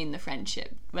maintain the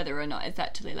friendship, whether or not it's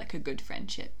actually like a good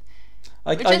friendship.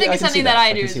 Which I think is something that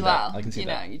I do as well. I can see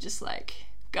that. You're just like,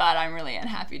 God, I'm really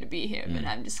unhappy to be here, but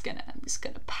I'm just gonna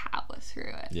power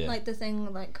through it. Yeah. Like the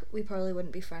thing, like we probably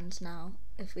wouldn't be friends now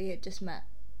if we had just met,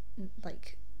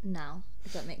 like now,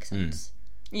 if that makes sense.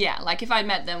 Yeah, like if I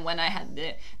met them when I had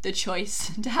the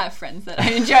choice to have friends that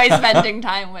I enjoy spending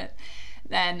time with,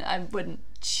 then I wouldn't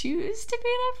choose to be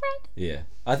their friend. Yeah,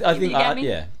 I think I think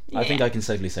Yeah. I can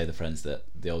safely say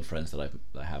the old friends that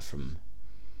I have from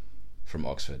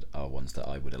Oxford are ones that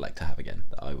I would elect to have again.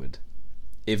 That I would,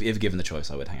 if given the choice,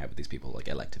 I would hang out with these people like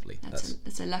electively.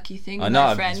 That's a lucky thing. I know,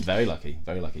 my friend. It's very lucky.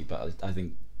 But I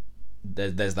think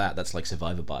there's that's like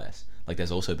survivor bias. Like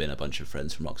there's also been a bunch of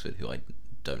friends from Oxford who I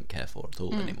don't care for at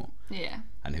all anymore. Yeah.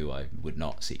 And who I would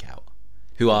not seek out.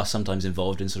 Who are sometimes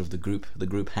involved in sort of the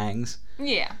group hangs.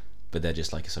 Yeah. But they're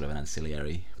just like a sort of an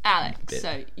ancillary. Alec, bit.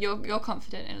 so you're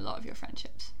confident in a lot of your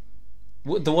friendships.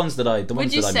 The ones that I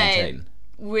maintain.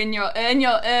 In your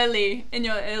early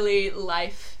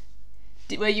life,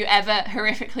 were you ever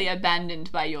horrifically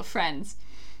abandoned by your friends?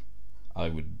 I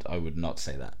would not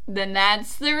say that. Then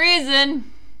that's the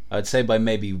reason. I'd say by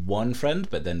maybe one friend,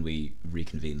 but then we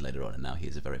reconvened later on, and now he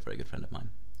is a very, very good friend of mine.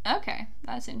 Okay,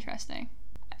 that's interesting.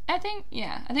 I think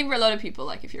for a lot of people,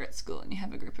 like if you're at school and you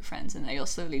have a group of friends and they all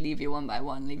slowly leave you one by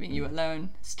one, leaving you alone,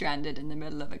 stranded in the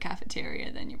middle of a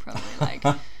cafeteria, then you're probably like,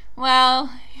 well,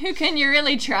 who can you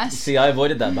really trust? See, I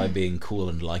avoided that by being cool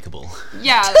and likable.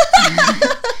 Yeah.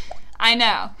 I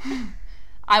know.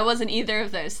 I wasn't either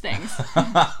of those things.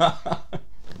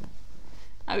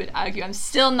 I would argue I'm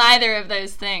still neither of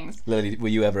those things. Lily, were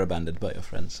you ever abandoned by your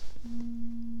friends?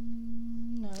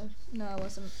 No, I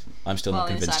wasn't. I'm still not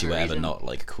convinced you were ever not,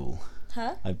 like, cool.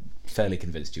 Huh? I'm fairly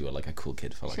convinced you were, like, a cool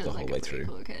kid for, like, the whole way through.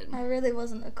 Cool kid. I really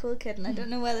wasn't a cool kid, and I don't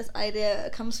know where this idea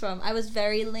comes from. I was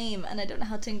very lame, and I don't know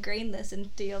how to ingrain this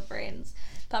into your brains.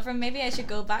 Apart from maybe I should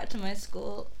go back to my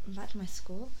school.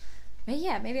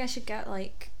 Maybe I should get,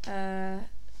 like,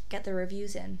 get the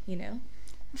reviews in, you know?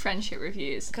 Friendship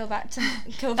reviews. Go back to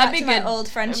my old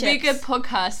friendships. It'd be a good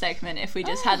podcast segment if we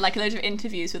just had like a load of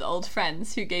interviews with old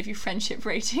friends who gave you friendship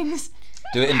ratings.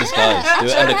 Do it in disguise. Do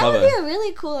it undercover. That would be a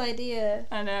really cool idea.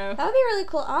 I know. That would be a really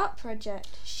cool art project.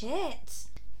 Shit.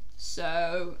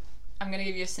 So, I'm going to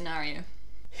give you a scenario.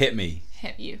 Hit me.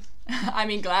 Hit you. I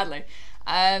mean, gladly.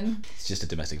 It's just a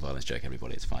domestic violence joke,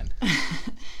 everybody. It's fine.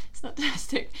 It's not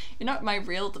domestic. You're not my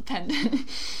real dependent.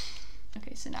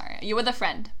 Okay, scenario. You're with a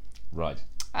friend. Right.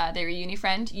 They're a uni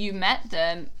friend. You met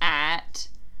them at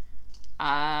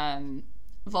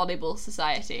volleyball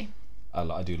society.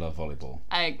 I do love volleyball.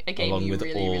 A game Along you with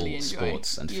really, all really enjoy.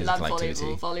 Sports and you physical love volleyball.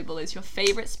 activity. Volleyball is your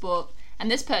favourite sport.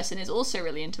 And this person is also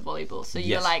really into volleyball. So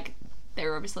you're like,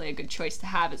 they're obviously a good choice to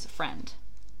have as a friend.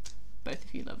 Both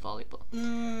of you love volleyball.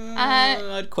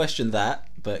 I'd question that,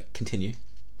 but continue.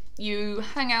 You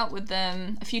hang out with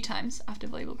them a few times after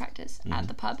volleyball practice at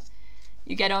the pub.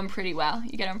 You get on pretty well.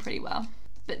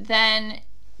 But then,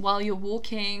 while you're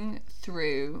walking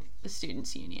through the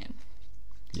students' union,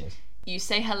 you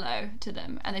say hello to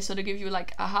them, and they sort of give you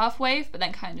like a half wave, but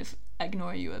then kind of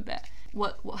ignore you a bit.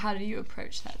 How do you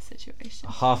approach that situation?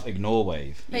 A half ignore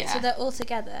wave. Wait, so they're all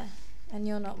together, and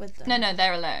you're not with them? No,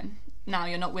 they're alone. Now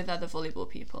you're not with other volleyball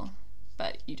people,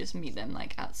 but you just meet them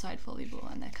like outside volleyball,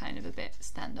 and they're kind of a bit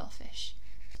standoffish.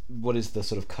 What is the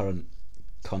sort of current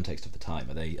context of the time?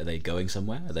 Are they going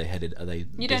somewhere? Are they headed? Are they?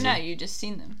 You don't know. You just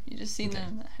seen them.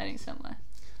 Them heading somewhere.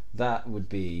 That would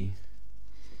be,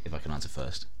 if I can answer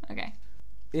first. Okay.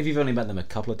 If you've only met them a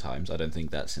couple of times, I don't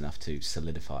think that's enough to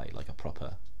solidify like a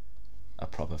proper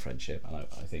friendship. And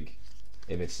I think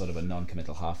if it's sort of a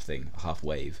non-committal half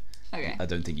wave, I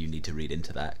don't think you need to read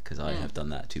into that, because I have done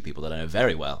that to people that I know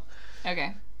very well.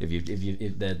 Okay.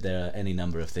 If there are any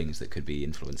number of things that could be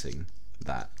influencing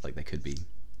that, like they could be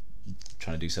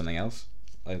trying to do something else.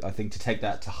 I think to take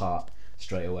that to heart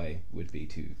straight away would be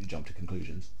to jump to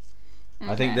conclusions. Okay.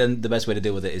 I think then the best way to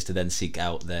deal with it is to then seek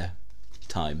out their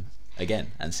time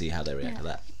again and see how they react to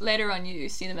that. Later on, you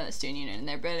see them at the student union and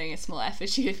they're building a small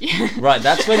effigy of you. Right,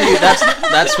 that's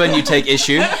when you take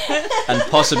issue and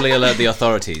possibly alert the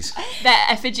authorities. That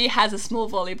effigy has a small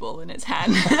volleyball in its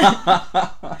hand.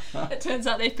 It turns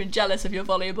out they've been jealous of your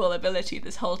volleyball ability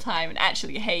this whole time and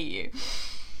actually hate you.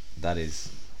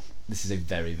 This is a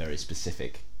very, very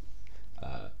specific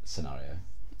scenario.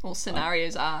 All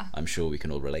scenarios are. I'm sure we can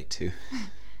all relate to.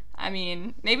 I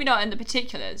mean, maybe not in the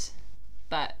particulars,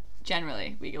 but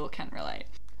generally we all can relate.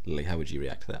 Lily, how would you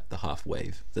react to that? The half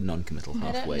wave, the non-committal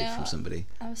half wave from somebody.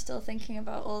 I'm still thinking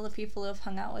about all the people who have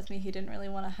hung out with me who didn't really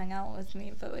want to hang out with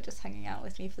me, but were just hanging out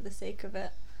with me for the sake of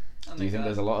it. Do you think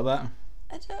there's a lot of that?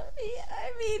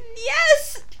 I mean,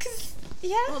 yes!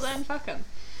 Yes. Well then, fuck them.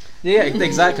 Yeah,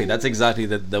 exactly. That's exactly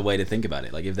the way to think about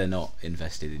it. Like, if they're not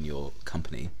invested in your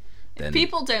company, then... If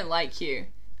people don't like you,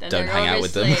 then don't hang out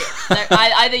with them.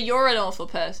 Either you're an awful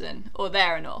person, or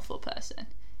they're an awful person.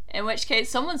 In which case,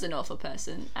 someo's an awful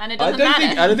person, and it doesn't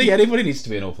matter. I don't think anybody needs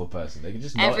to be an awful person. They can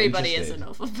just not Everybody interested. is an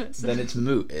awful person. Then it's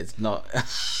moot. It's not...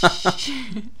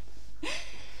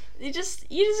 You just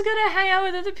gotta hang out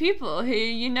with other people who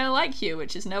you know like you,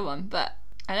 which is no one, but...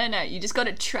 I don't know. You just got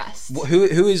to trust. Who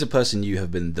is a person you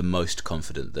have been the most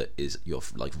confident that is your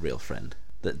like real friend?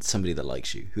 That somebody that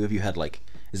likes you. Who have you had like?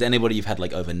 Is there anybody you've had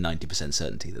like over 90%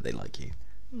 certainty that they like you?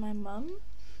 My mum.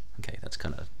 Okay, that's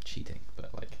kind of cheating,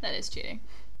 but like. That is cheating.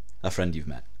 A friend you've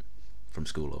met from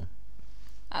school or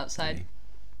outside.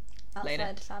 Later.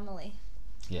 Outside family.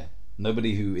 Yeah.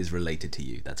 Nobody who is related to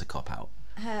you. That's a cop out.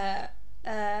 I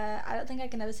don't think I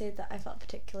can ever say that I felt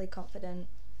particularly confident.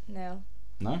 No.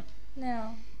 No?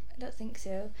 No, I don't think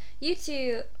so. You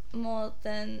two more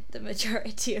than the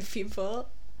majority of people,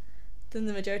 than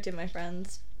the majority of my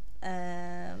friends.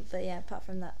 But yeah, apart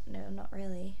from that, no, not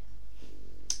really.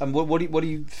 And what do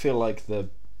you feel like the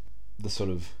sort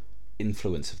of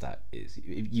influence of that is?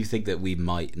 You think that we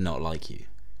might not like you?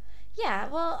 Yeah,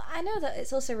 well, I know that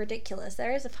it's also ridiculous.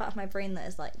 There is a part of my brain that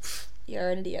is like, you're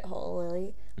an idiot hole,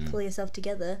 Lily. Pull yourself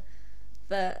together.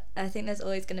 But I think there's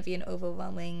always going to be an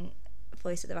overwhelming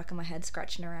voice at the back of my head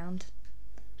scratching around,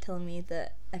 telling me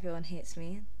that everyone hates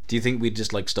me. Do you think we'd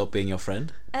just like stop being your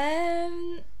friend?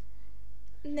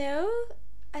 No.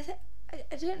 I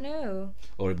don't know.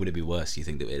 Or would it be worse? Do you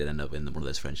think that we'd end up in one of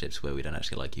those friendships where we don't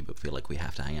actually like you but feel like we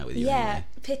have to hang out with you anyway?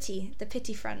 The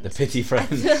pity friend. The pity friend.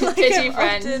 Like pity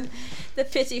friend. The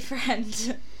pity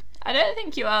friend. I don't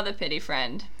think you are the pity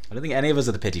friend. I don't think any of us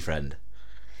are the pity friend.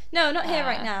 No, not here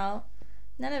right now.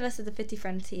 None of us are the pity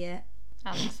friends here.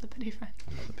 Alex the pity friend.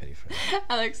 I'm not the pity friend.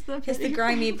 Alex the pity He's the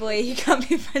grimy boy. He can't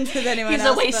be friends with anyone else. He's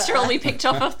a wastrel we picked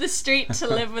off the street to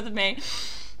live with me.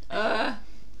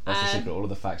 That's the secret. All of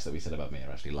the facts that we said about me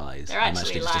are actually lies. They're I'm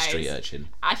actually just lies. a street urchin.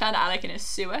 I found Alec in a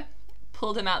sewer,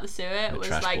 pulled him out the sewer, I'm a was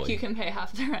trash like, boy. you can pay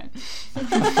half the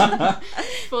rent.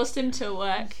 Forced him to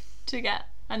work to get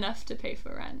enough to pay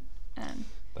for rent. And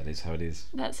That is how it is.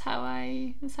 that's how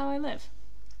I live.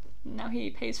 Now he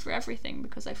pays for everything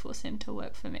because I force him to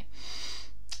work for me.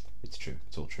 It's true.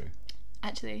 It's all true.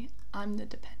 Actually, I'm the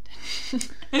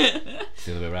dependent. It's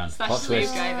the other way around. Slash Plot slave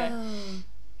twist. driver.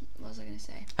 What was I going to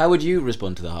say? How would you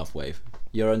respond to the half wave?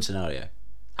 Your own scenario.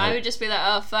 I would just be like,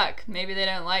 oh fuck, maybe they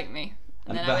don't like me.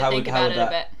 And then But I would think about it a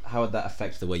bit. How would that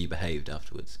affect the way you behaved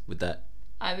afterwards? Would that?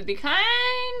 I would be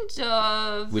kind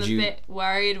of Would a you- bit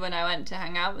worried when I went to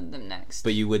hang out with them next.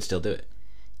 But you would still do it.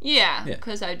 Yeah, Yeah.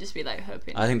 because I would just be like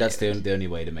hoping. I think that's they would. the only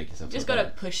way to make yourself. Just feel gotta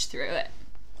better. push through it.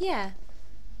 Yeah.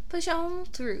 Push on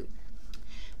through.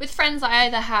 With friends, I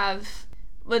either have.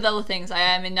 With other things,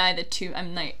 I'm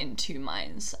like in two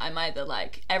minds. I'm either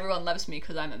like, everyone loves me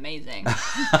because I'm amazing,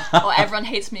 or everyone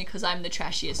hates me because I'm the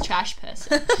trashiest trash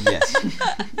person. Yes.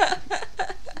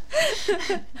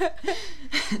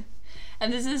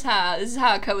 And this is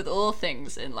how I cope with all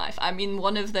things in life. I'm in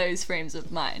one of those frames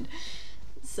of mind.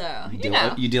 So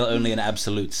You deal only in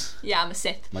absolutes, yeah, I'm a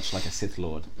Sith. much like a Sith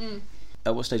Lord.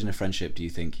 At what stage in a friendship do you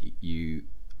think you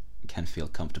can feel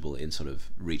comfortable in sort of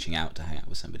reaching out to hang out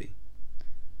with somebody?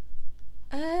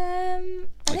 I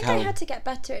think how- I had to get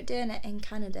better at doing it in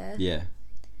Canada. Yeah.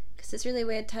 Because it's really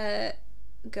weird to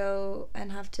go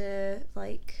and have to,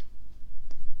 like,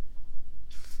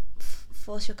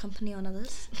 force your company on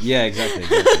others. Yeah, exactly.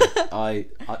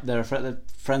 There are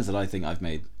friends that I think I've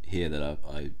made here that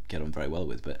I get on very well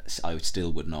with, but I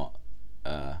still would not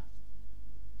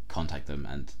contact them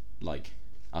and like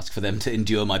ask for them to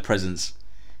endure my presence.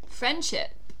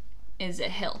 Friendship is a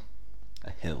hill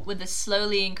A hill. with a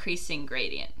slowly increasing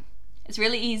gradient. It's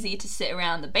really easy to sit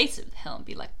around the base of the hill and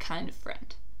be like kind of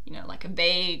friend. You know, like a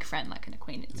vague friend, like an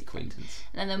acquaintance.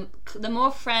 And then the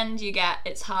more friend you get,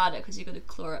 it's harder because you've got to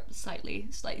claw up slightly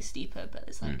steeper. But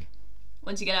it's like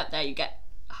once you get up there, you get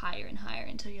higher and higher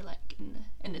until you're like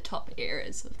in the top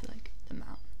areas of the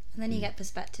mountain. And then you get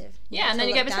perspective. Yeah, and then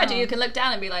you get perspective. You can look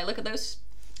down and be like, look at those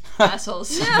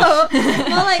assholes. No,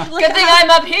 well, like, Good thing I'm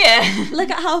up here. Look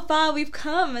at how far we've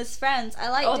come as friends. I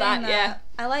like doing that, that. yeah.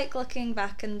 I like looking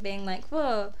back and being like,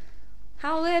 whoa,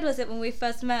 how weird was it when we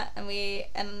first met and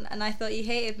and I thought you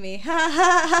hated me.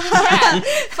 Yeah.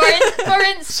 For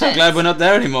instance. So glad we're not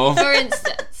there anymore. For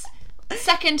instance,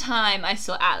 second time I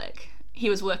saw Alec, he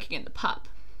was working in the pub.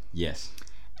 Yes.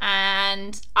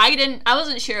 And I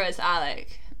wasn't sure it was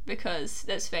Alec because,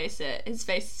 let's face it, his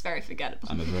face is very forgettable.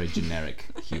 I'm a very generic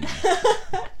human.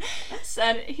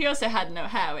 So he also had no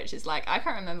hair, which is like, I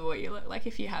can't remember what you look like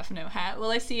if you have no hair. All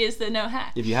I see is the no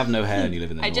hair. If you have no hair and you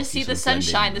live in the I north, just see you the sort of blend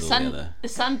sunshine. in The with all sun, other the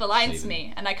sun blinds saving.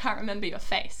 me, and I can't remember your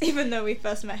face. Even though we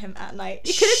first met him at night.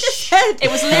 You could have just said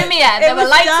It was Lumiere. There were was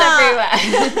lights dark.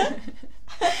 everywhere.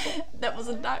 That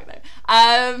wasn't dark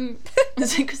though.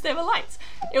 Because there were lights.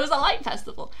 It was a light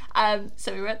festival.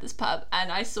 So we were at this pub,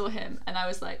 and I saw him, and I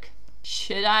was like,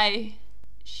 should I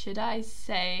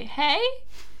say hey?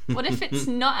 What if it's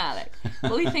not Alec?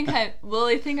 Will he think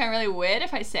I'm really weird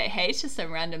if I say hey to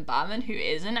some random barman who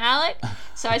isn't Alec?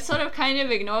 So I sort of kind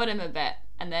of ignored him a bit,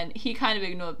 and then he kind of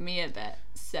ignored me a bit.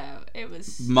 So it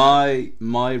was My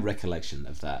recollection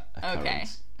of that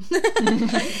occurrence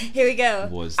Here we go.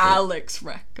 was that, Alec's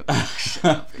recollection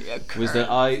of the occurrence. was that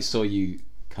I saw you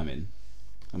come in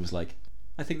and was like,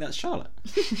 I think that's Charlotte.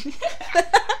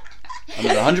 I'm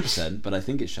not 100%, but I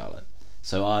think it's Charlotte.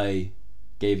 So I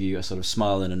gave you a sort of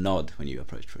smile and a nod when you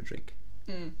approached for a drink.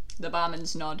 The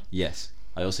barman's nod. Yes.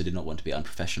 I also did not want to be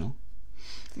unprofessional.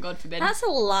 God forbid. That's a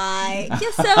lie.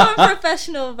 You're so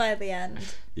unprofessional by the end.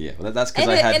 Yeah, well, that's because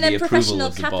I had in the a approval professional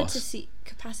of the boss.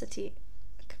 capacity.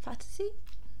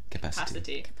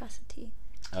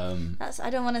 I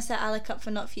don't want to set Alec up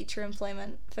for future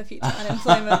unemployment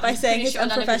by saying he's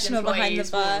unprofessional behind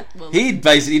the bar. He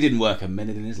didn't work a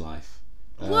minute in his life.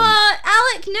 What?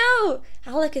 Alec, no!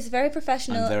 Alec is very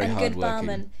professional very and good hardworking.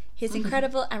 barman. He's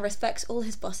incredible and respects all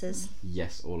his bosses.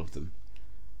 Yes, all of them.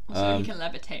 Also, he can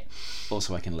levitate.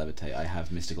 Also, I can levitate. I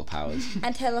have mystical powers.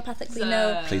 And telepathically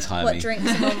know Please hire what me. drink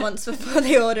someone wants before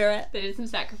they order it. They did some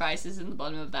sacrifices in the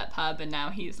bottom of that pub, and now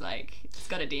he's like, it's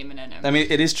got a demon in him. I mean,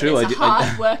 it is true. It's a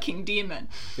hard-working demon.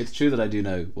 It's true that I do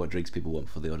know what drinks people want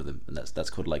before they order them, and that's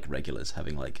called like regulars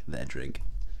having like their drink.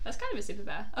 That's kind of a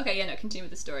superpower. Okay, yeah, no, continue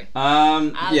with the story.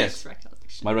 Yes. Alec's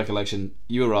recollection. My recollection.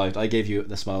 You arrived. I gave you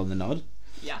the smile and the nod.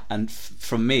 Yeah. And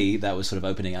from me, that was sort of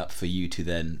opening up for you to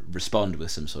then respond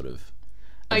with some sort of.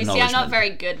 Oh, you see, I'm not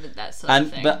very good with that sort of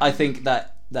thing. But I think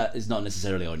that is not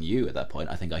necessarily on you at that point.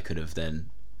 I think I could have then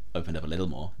opened up a little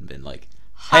more and been like,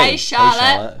 "Hey,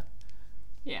 Charlotte."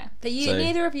 Yeah. But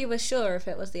neither of you were sure if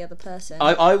it was the other person.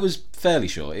 I was fairly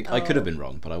sure. I could have been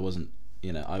wrong, but I wasn't.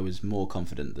 I was more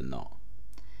confident than not.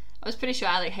 I was pretty sure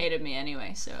Alec hated me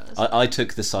anyway, so. I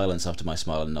took the silence after my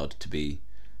smile and nod to be,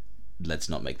 let's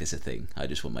not make this a thing. I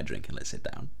just want my drink and let's sit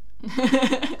down.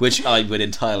 Which I would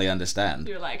entirely understand.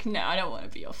 You're like, no, I don't want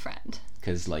to be your friend.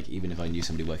 Because like, even if I knew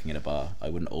somebody working in a bar, I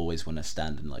wouldn't always want to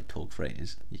stand and like talk for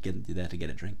ages. You're there to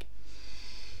get a drink.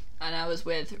 And I was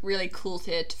with really cool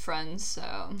theatre friends,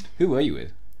 so. Who were you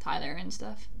with? Tyler and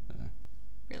stuff.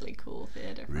 Really cool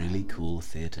theatre friends. Really cool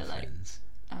theatre friends.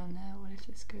 Oh no, what if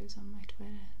this goes on my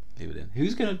Twitter? Leave it in.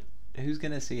 Who's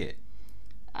gonna see it?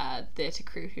 Theatre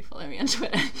crew who follow me on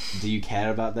Twitter. Do you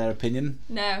care about their opinion?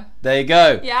 No. There you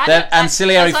go. Yeah, they're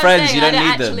ancillary friends. You don't need them.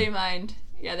 I don't actually mind.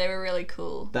 Yeah, they were really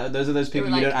cool. Those are those people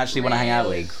you don't actually want to hang out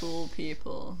with. Really cool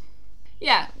people.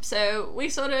 Yeah, so we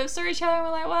sort of saw each other and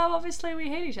we're like, well, obviously we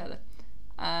hate each other.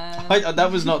 That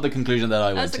was not the conclusion that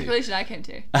I went to. That's the conclusion I came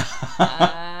to.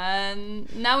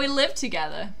 And now we live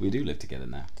together. We do live together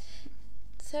now.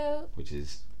 So. Which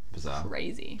is bizarre.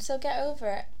 Crazy. So get over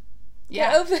it.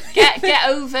 Yeah. Get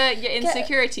over your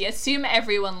insecurity. Assume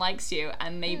everyone likes you,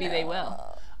 and maybe they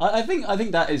will. I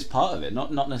think that is part of it.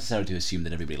 Not necessarily to assume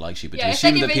that everybody likes you, but to if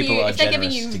assume that people are if they're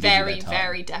generous giving you to very, give you their time.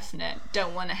 very definite,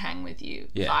 don't want to hang with you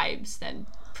vibes, then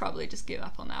probably just give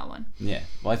up on that one. Yeah.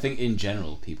 Well, I think in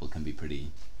general people can be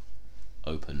pretty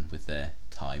open with their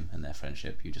time and their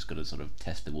friendship. You just got to sort of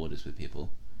test the waters with people.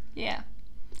 Yeah.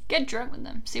 Get drunk with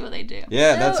them. See what they do.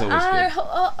 Yeah, that's always good.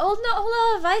 All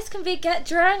our advice can be get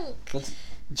drunk.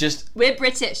 We're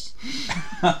British.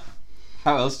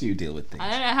 How else do you deal with things? I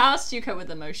don't know. How else do you cope with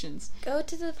emotions? Go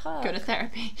to the park. Go to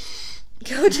therapy.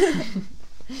 Go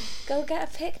get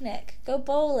a picnic. Go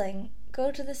bowling.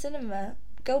 Go to the cinema.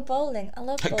 Go bowling. I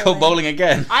love bowling. Go bowling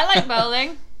again. I like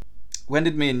bowling. When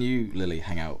did me and you, Lily,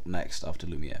 hang out next after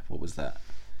Lumiere? What was that?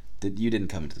 You didn't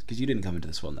come into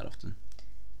the Swan that often.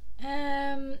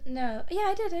 No. Yeah,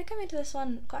 I did. I come into this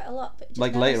one quite a lot, but just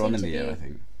like later on in the year, I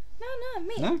think. No,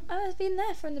 me. No? I've been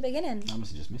there from the beginning. I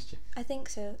must have just missed you. I think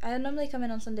so. I normally come in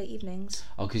on Sunday evenings.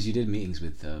 Oh, because you did meetings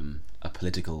with a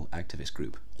political activist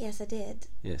group. Yes, I did.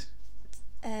 Yes.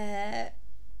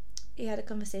 You had a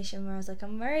conversation where I was like,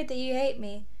 I'm worried that you hate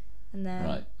me. And then...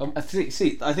 Right. I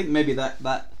think maybe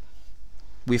that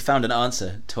we found an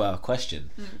answer to our question.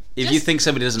 If you think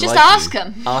somebody doesn't like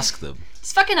you... Ask them.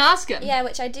 Just fucking ask them. Yeah,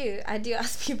 which I do. I do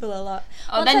ask people a lot.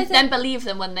 Oh, then believe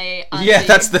them when they answer you.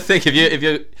 That's the thing. If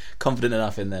you're confident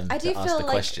enough in them to ask the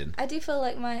question. I do feel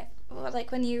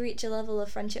like when you reach a level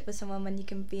of friendship with someone when you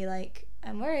can be like,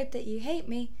 I'm worried that you hate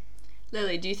me.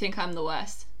 Lily, do you think I'm the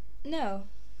worst? No.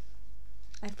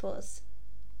 I paused.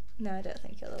 No, I don't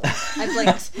think you're the worst. I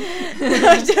blinked.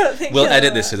 I don't think we'll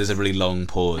edit this so there's a really long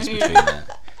pause between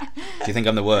that. Do you think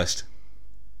I'm the worst?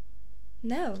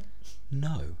 No.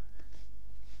 No.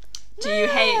 Do you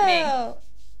hate me? No.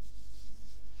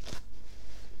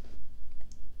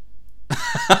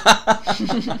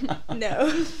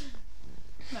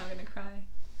 Now I'm gonna cry.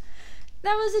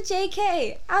 That was a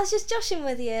JK. I was just joshing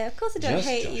with you. Of course I don't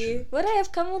hate you. Would I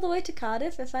have come all the way to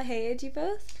Cardiff if I hated you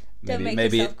both? Don't make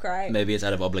yourself cry. Maybe it's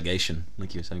out of obligation,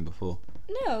 like you were saying before.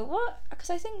 No, what? Because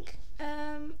I think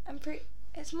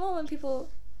it's more when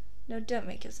people... No, don't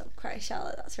make yourself cry,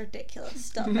 Charlotte. That's ridiculous.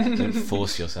 Stop it. Don't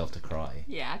force yourself to cry.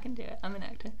 Yeah, I can do it. I'm an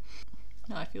actor.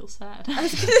 No, I feel sad. I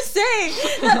was gonna say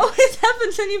that always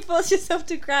happens when you force yourself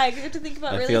to cry. You have to think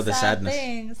about really sad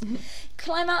things.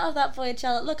 Climb out of that void,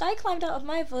 Charlotte. Look, I climbed out of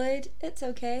my void. It's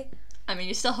okay. I mean,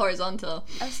 you're still horizontal.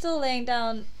 I'm still laying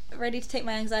down, ready to take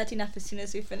my anxiety nap as soon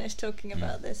as we finish talking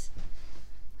about this.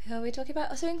 Who are we talking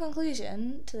about? So, in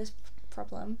conclusion to this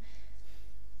problem.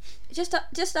 Just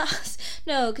ask.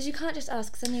 No, because you can't just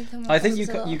ask. Cause then you come. I think you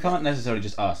can't necessarily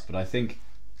just ask, but I think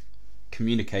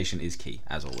communication is key,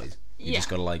 as always. You just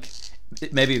gotta like,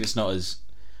 maybe it's not as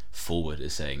forward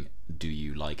as saying, do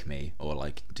you like me, or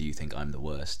like, do you think I'm the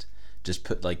worst? Just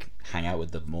put like, hang out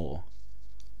with them more.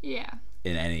 Yeah.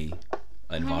 In any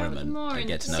environment and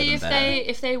get to know them better. See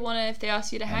if they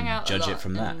ask you to hang out. Judge a lot it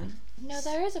from that. No,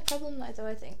 there is a problem though.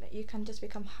 I think that you can just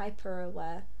become hyper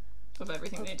aware of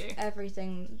everything they do.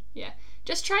 Everything. Yeah.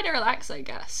 Just try to relax, I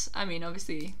guess. I mean,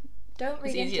 obviously, don't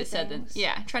read it's easier into said things.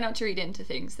 than try not to read into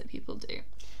things that people do. I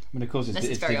mean, of course, it's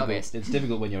very difficult. obvious. It's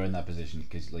difficult when you're in that position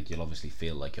because, like, you'll obviously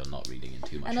feel like you're not reading in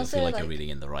too much. And You'll also, feel like like, you're reading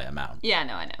in the right amount. Yeah,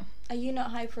 no, I know. Are you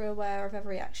not hyper aware of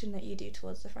every action that you do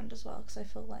towards the friend as well? Because I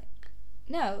feel like,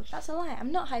 no, that's a lie.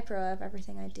 I'm not hyper aware of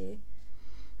everything I do.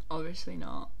 Obviously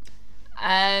not.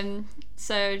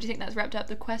 So do you think that's wrapped up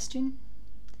the question?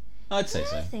 I'd say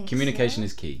so. I think Communication so.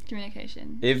 is key.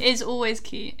 Communication is always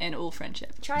key in all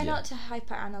friendship. Try not to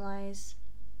hyper-analyse,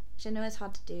 which I know is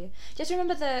hard to do. Just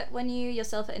remember that when you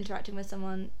yourself are interacting with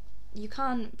someone, you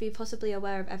can't be possibly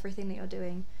aware of everything that you're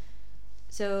doing.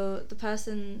 So the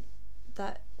person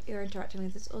that you're interacting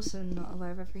with is also not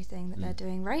aware of everything that they're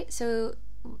doing, right? So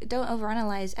don't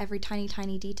overanalyze every tiny,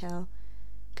 tiny detail,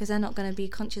 because they're not going to be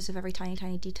conscious of every tiny,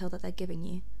 tiny detail that they're giving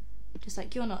you. Just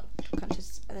like you're not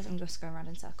conscious. I'm just going around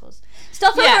in circles.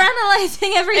 Stop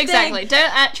overanalyzing everything. Exactly.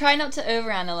 Don't try not to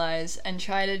overanalyze, and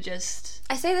try to just.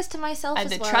 I say this to myself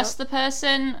as well. Trust the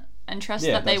person and trust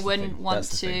that they wouldn't want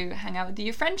to hang out with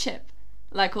you. Friendship,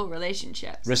 like all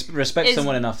relationships. Respect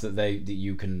someone enough that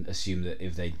you can assume that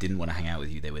if they didn't want to hang out with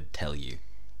you, they would tell you.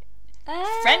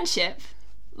 Friendship,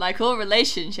 like all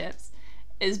relationships,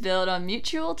 is built on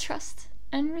mutual trust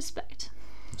and respect.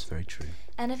 That's very true.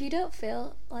 And if you don't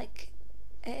feel like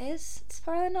it is, it's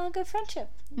probably not a good friendship.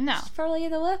 No. Just probably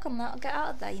either work on that or get out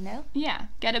of there, you know? Yeah,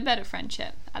 get a better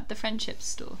friendship at the friendship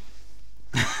store.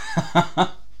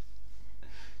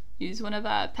 Use one of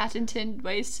our patented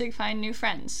ways to find new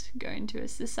friends. Go into a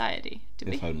society.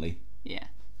 If only. Yeah.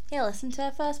 Yeah, listen to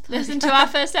our first podcast. Listen to our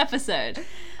first episode.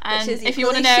 And if you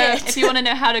want to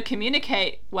know how to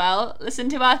communicate well, listen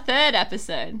to our third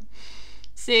episode.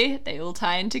 See, they all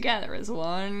tie in together as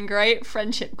one great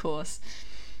friendship course.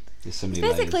 There's so many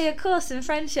basically layers. A course in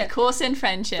friendship. A course in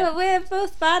friendship. But we're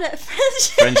both bad at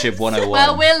friendship. Friendship 101.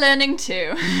 Well, we're learning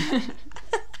too.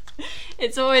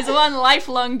 It's always one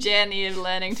lifelong journey of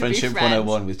learning to be friends. Friendship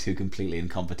 101 with two completely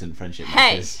incompetent friendship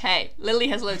makers. Hey, Lily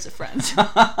has loads of friends.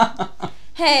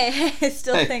 Hey, I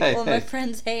still think all my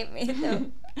friends hate me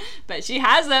though. But she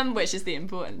has them, which is the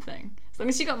important thing. As long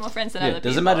as you got more friends than other people.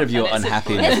 It doesn't matter if you're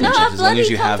unhappy in a it's friendship, not a as long as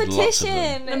you bloody have lots of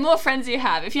them. The more friends you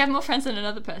have, if you have more friends than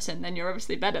another person, then you're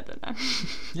obviously better than them.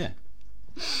 Yeah.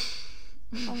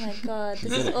 Oh my god,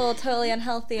 this is all totally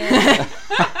unhealthy. And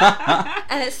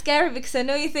it's scary because I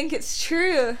know you think it's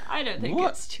true. I don't think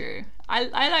it's true.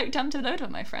 I like dumped a load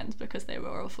on my friends because they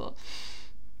were awful.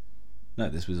 No,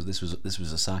 this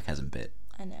was a sarcasm bit.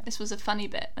 I know. This was a funny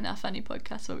bit on our funny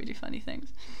podcast where we do funny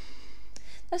things.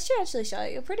 That's true, actually,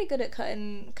 Charlotte. You're pretty good at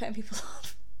cutting people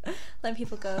off, letting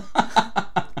people go.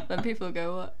 Letting people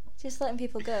go what? Just letting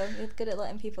people go. You're good at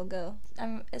letting people go.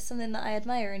 It's something that I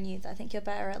admire in you. That I think you're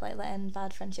better at like letting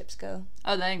bad friendships go.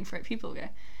 Oh, letting people go.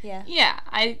 Yeah. Yeah,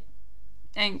 I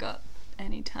ain't got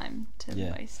any time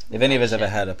to waste. If any of us ever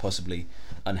had a possibly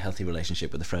unhealthy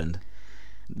relationship with a friend,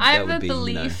 I have a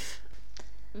belief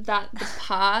that the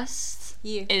past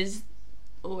You. is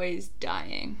always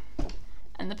dying.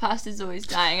 And the past is always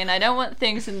dying, and I don't want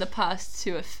things in the past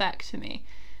to affect me.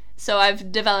 So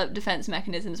I've developed defense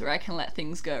mechanisms where I can let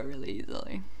things go really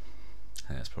easily. I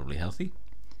think that's probably healthy.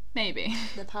 Maybe.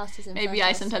 The past is Maybe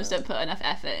I sometimes don't put enough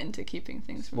effort into keeping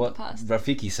things from the past. What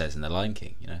Rafiki says in The Lion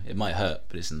King, it might hurt,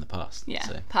 but it's in the past. Yeah.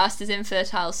 So. Past is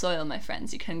infertile soil, my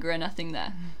friends. You can grow nothing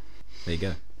there. There you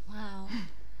go. Wow.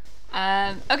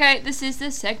 Okay, this is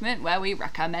the segment where we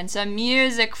recommend some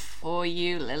music for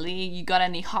you, Lily. You got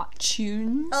any hot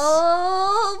tunes?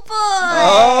 Oh boy!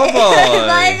 Oh boy!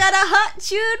 I got a hot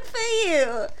tune for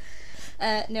you.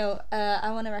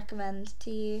 I want to recommend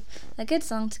to you a good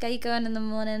song to get you going in the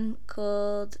morning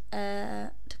called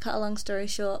 "To Cut a Long Story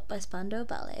Short" by Spandau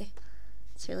Ballet.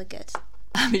 It's really good.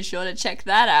 I'll be sure to check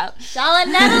that out. Charlotte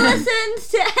never listens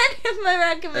to any of my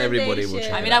recommendations. Everybody will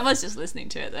check I mean, I was just listening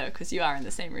to it though, because you are in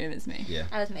the same room as me. Yeah.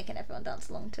 I was making everyone dance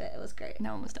along to it. It was great.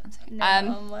 No one was dancing.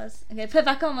 No one was. Okay, put it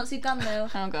back on once you've gone though.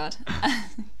 Oh god.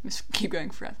 Just keep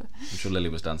going forever. I'm sure Lily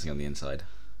was dancing on the inside.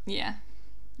 Yeah,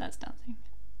 that's dancing.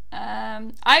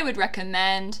 I would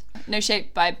recommend No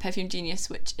Shape by Perfume Genius,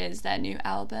 which is their new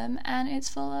album, and it's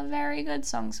full of very good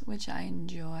songs, which I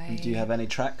enjoy. Do you have any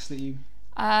tracks that you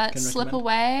Slip recommend?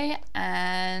 Away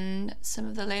and some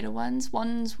of the later ones.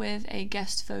 One's with a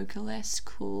guest vocalist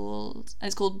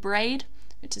it's called Braid,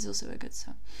 which is also a good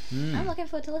song. I'm looking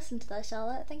forward to listening to that,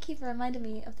 Charlotte. Thank you for reminding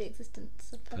me of the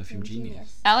existence of Perfume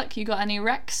Genius. Alec, you got any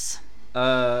recs?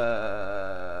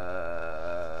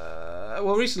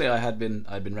 Well, recently I'd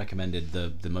been recommended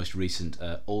the most recent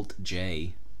Alt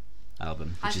J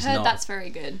album. Which I've heard that's very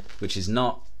good. Which is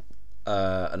not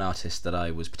an artist that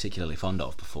I was particularly fond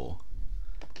of before,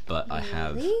 but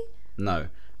Really?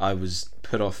 I was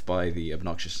put off by the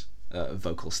obnoxious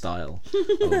vocal style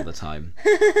all the time,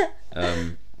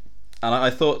 and I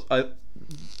thought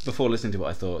before listening to it,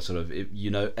 I thought sort of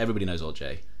everybody knows Alt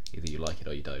J, either you like it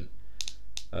or you don't.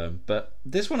 But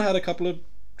this one had a couple of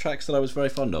tracks that I was very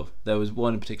fond of. There was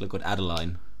one in particular called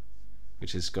Adeline,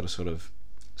 which has got a sort of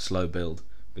slow build,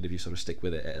 but if you sort of stick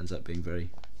with it, it ends up being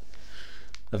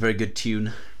a very good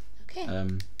tune. Okay.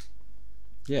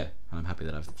 Yeah, I'm happy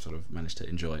that I've sort of managed to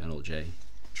enjoy an Alt J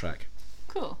track.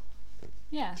 Cool.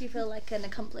 Yeah. Do you feel like an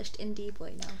accomplished indie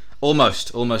boy now?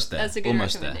 Almost there. That's a good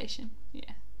almost recommendation. There.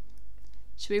 Yeah.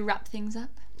 Should we wrap things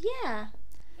up? Yeah.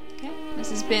 Okay. This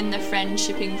has been the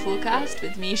Friendshipping Forecast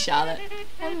with me, Charlotte.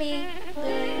 And me,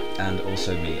 Lily. And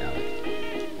also me, Alec.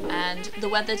 And the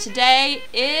weather today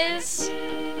is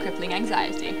crippling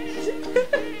anxiety.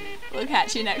 We'll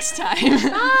catch you next time.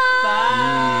 Bye.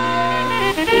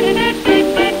 Bye.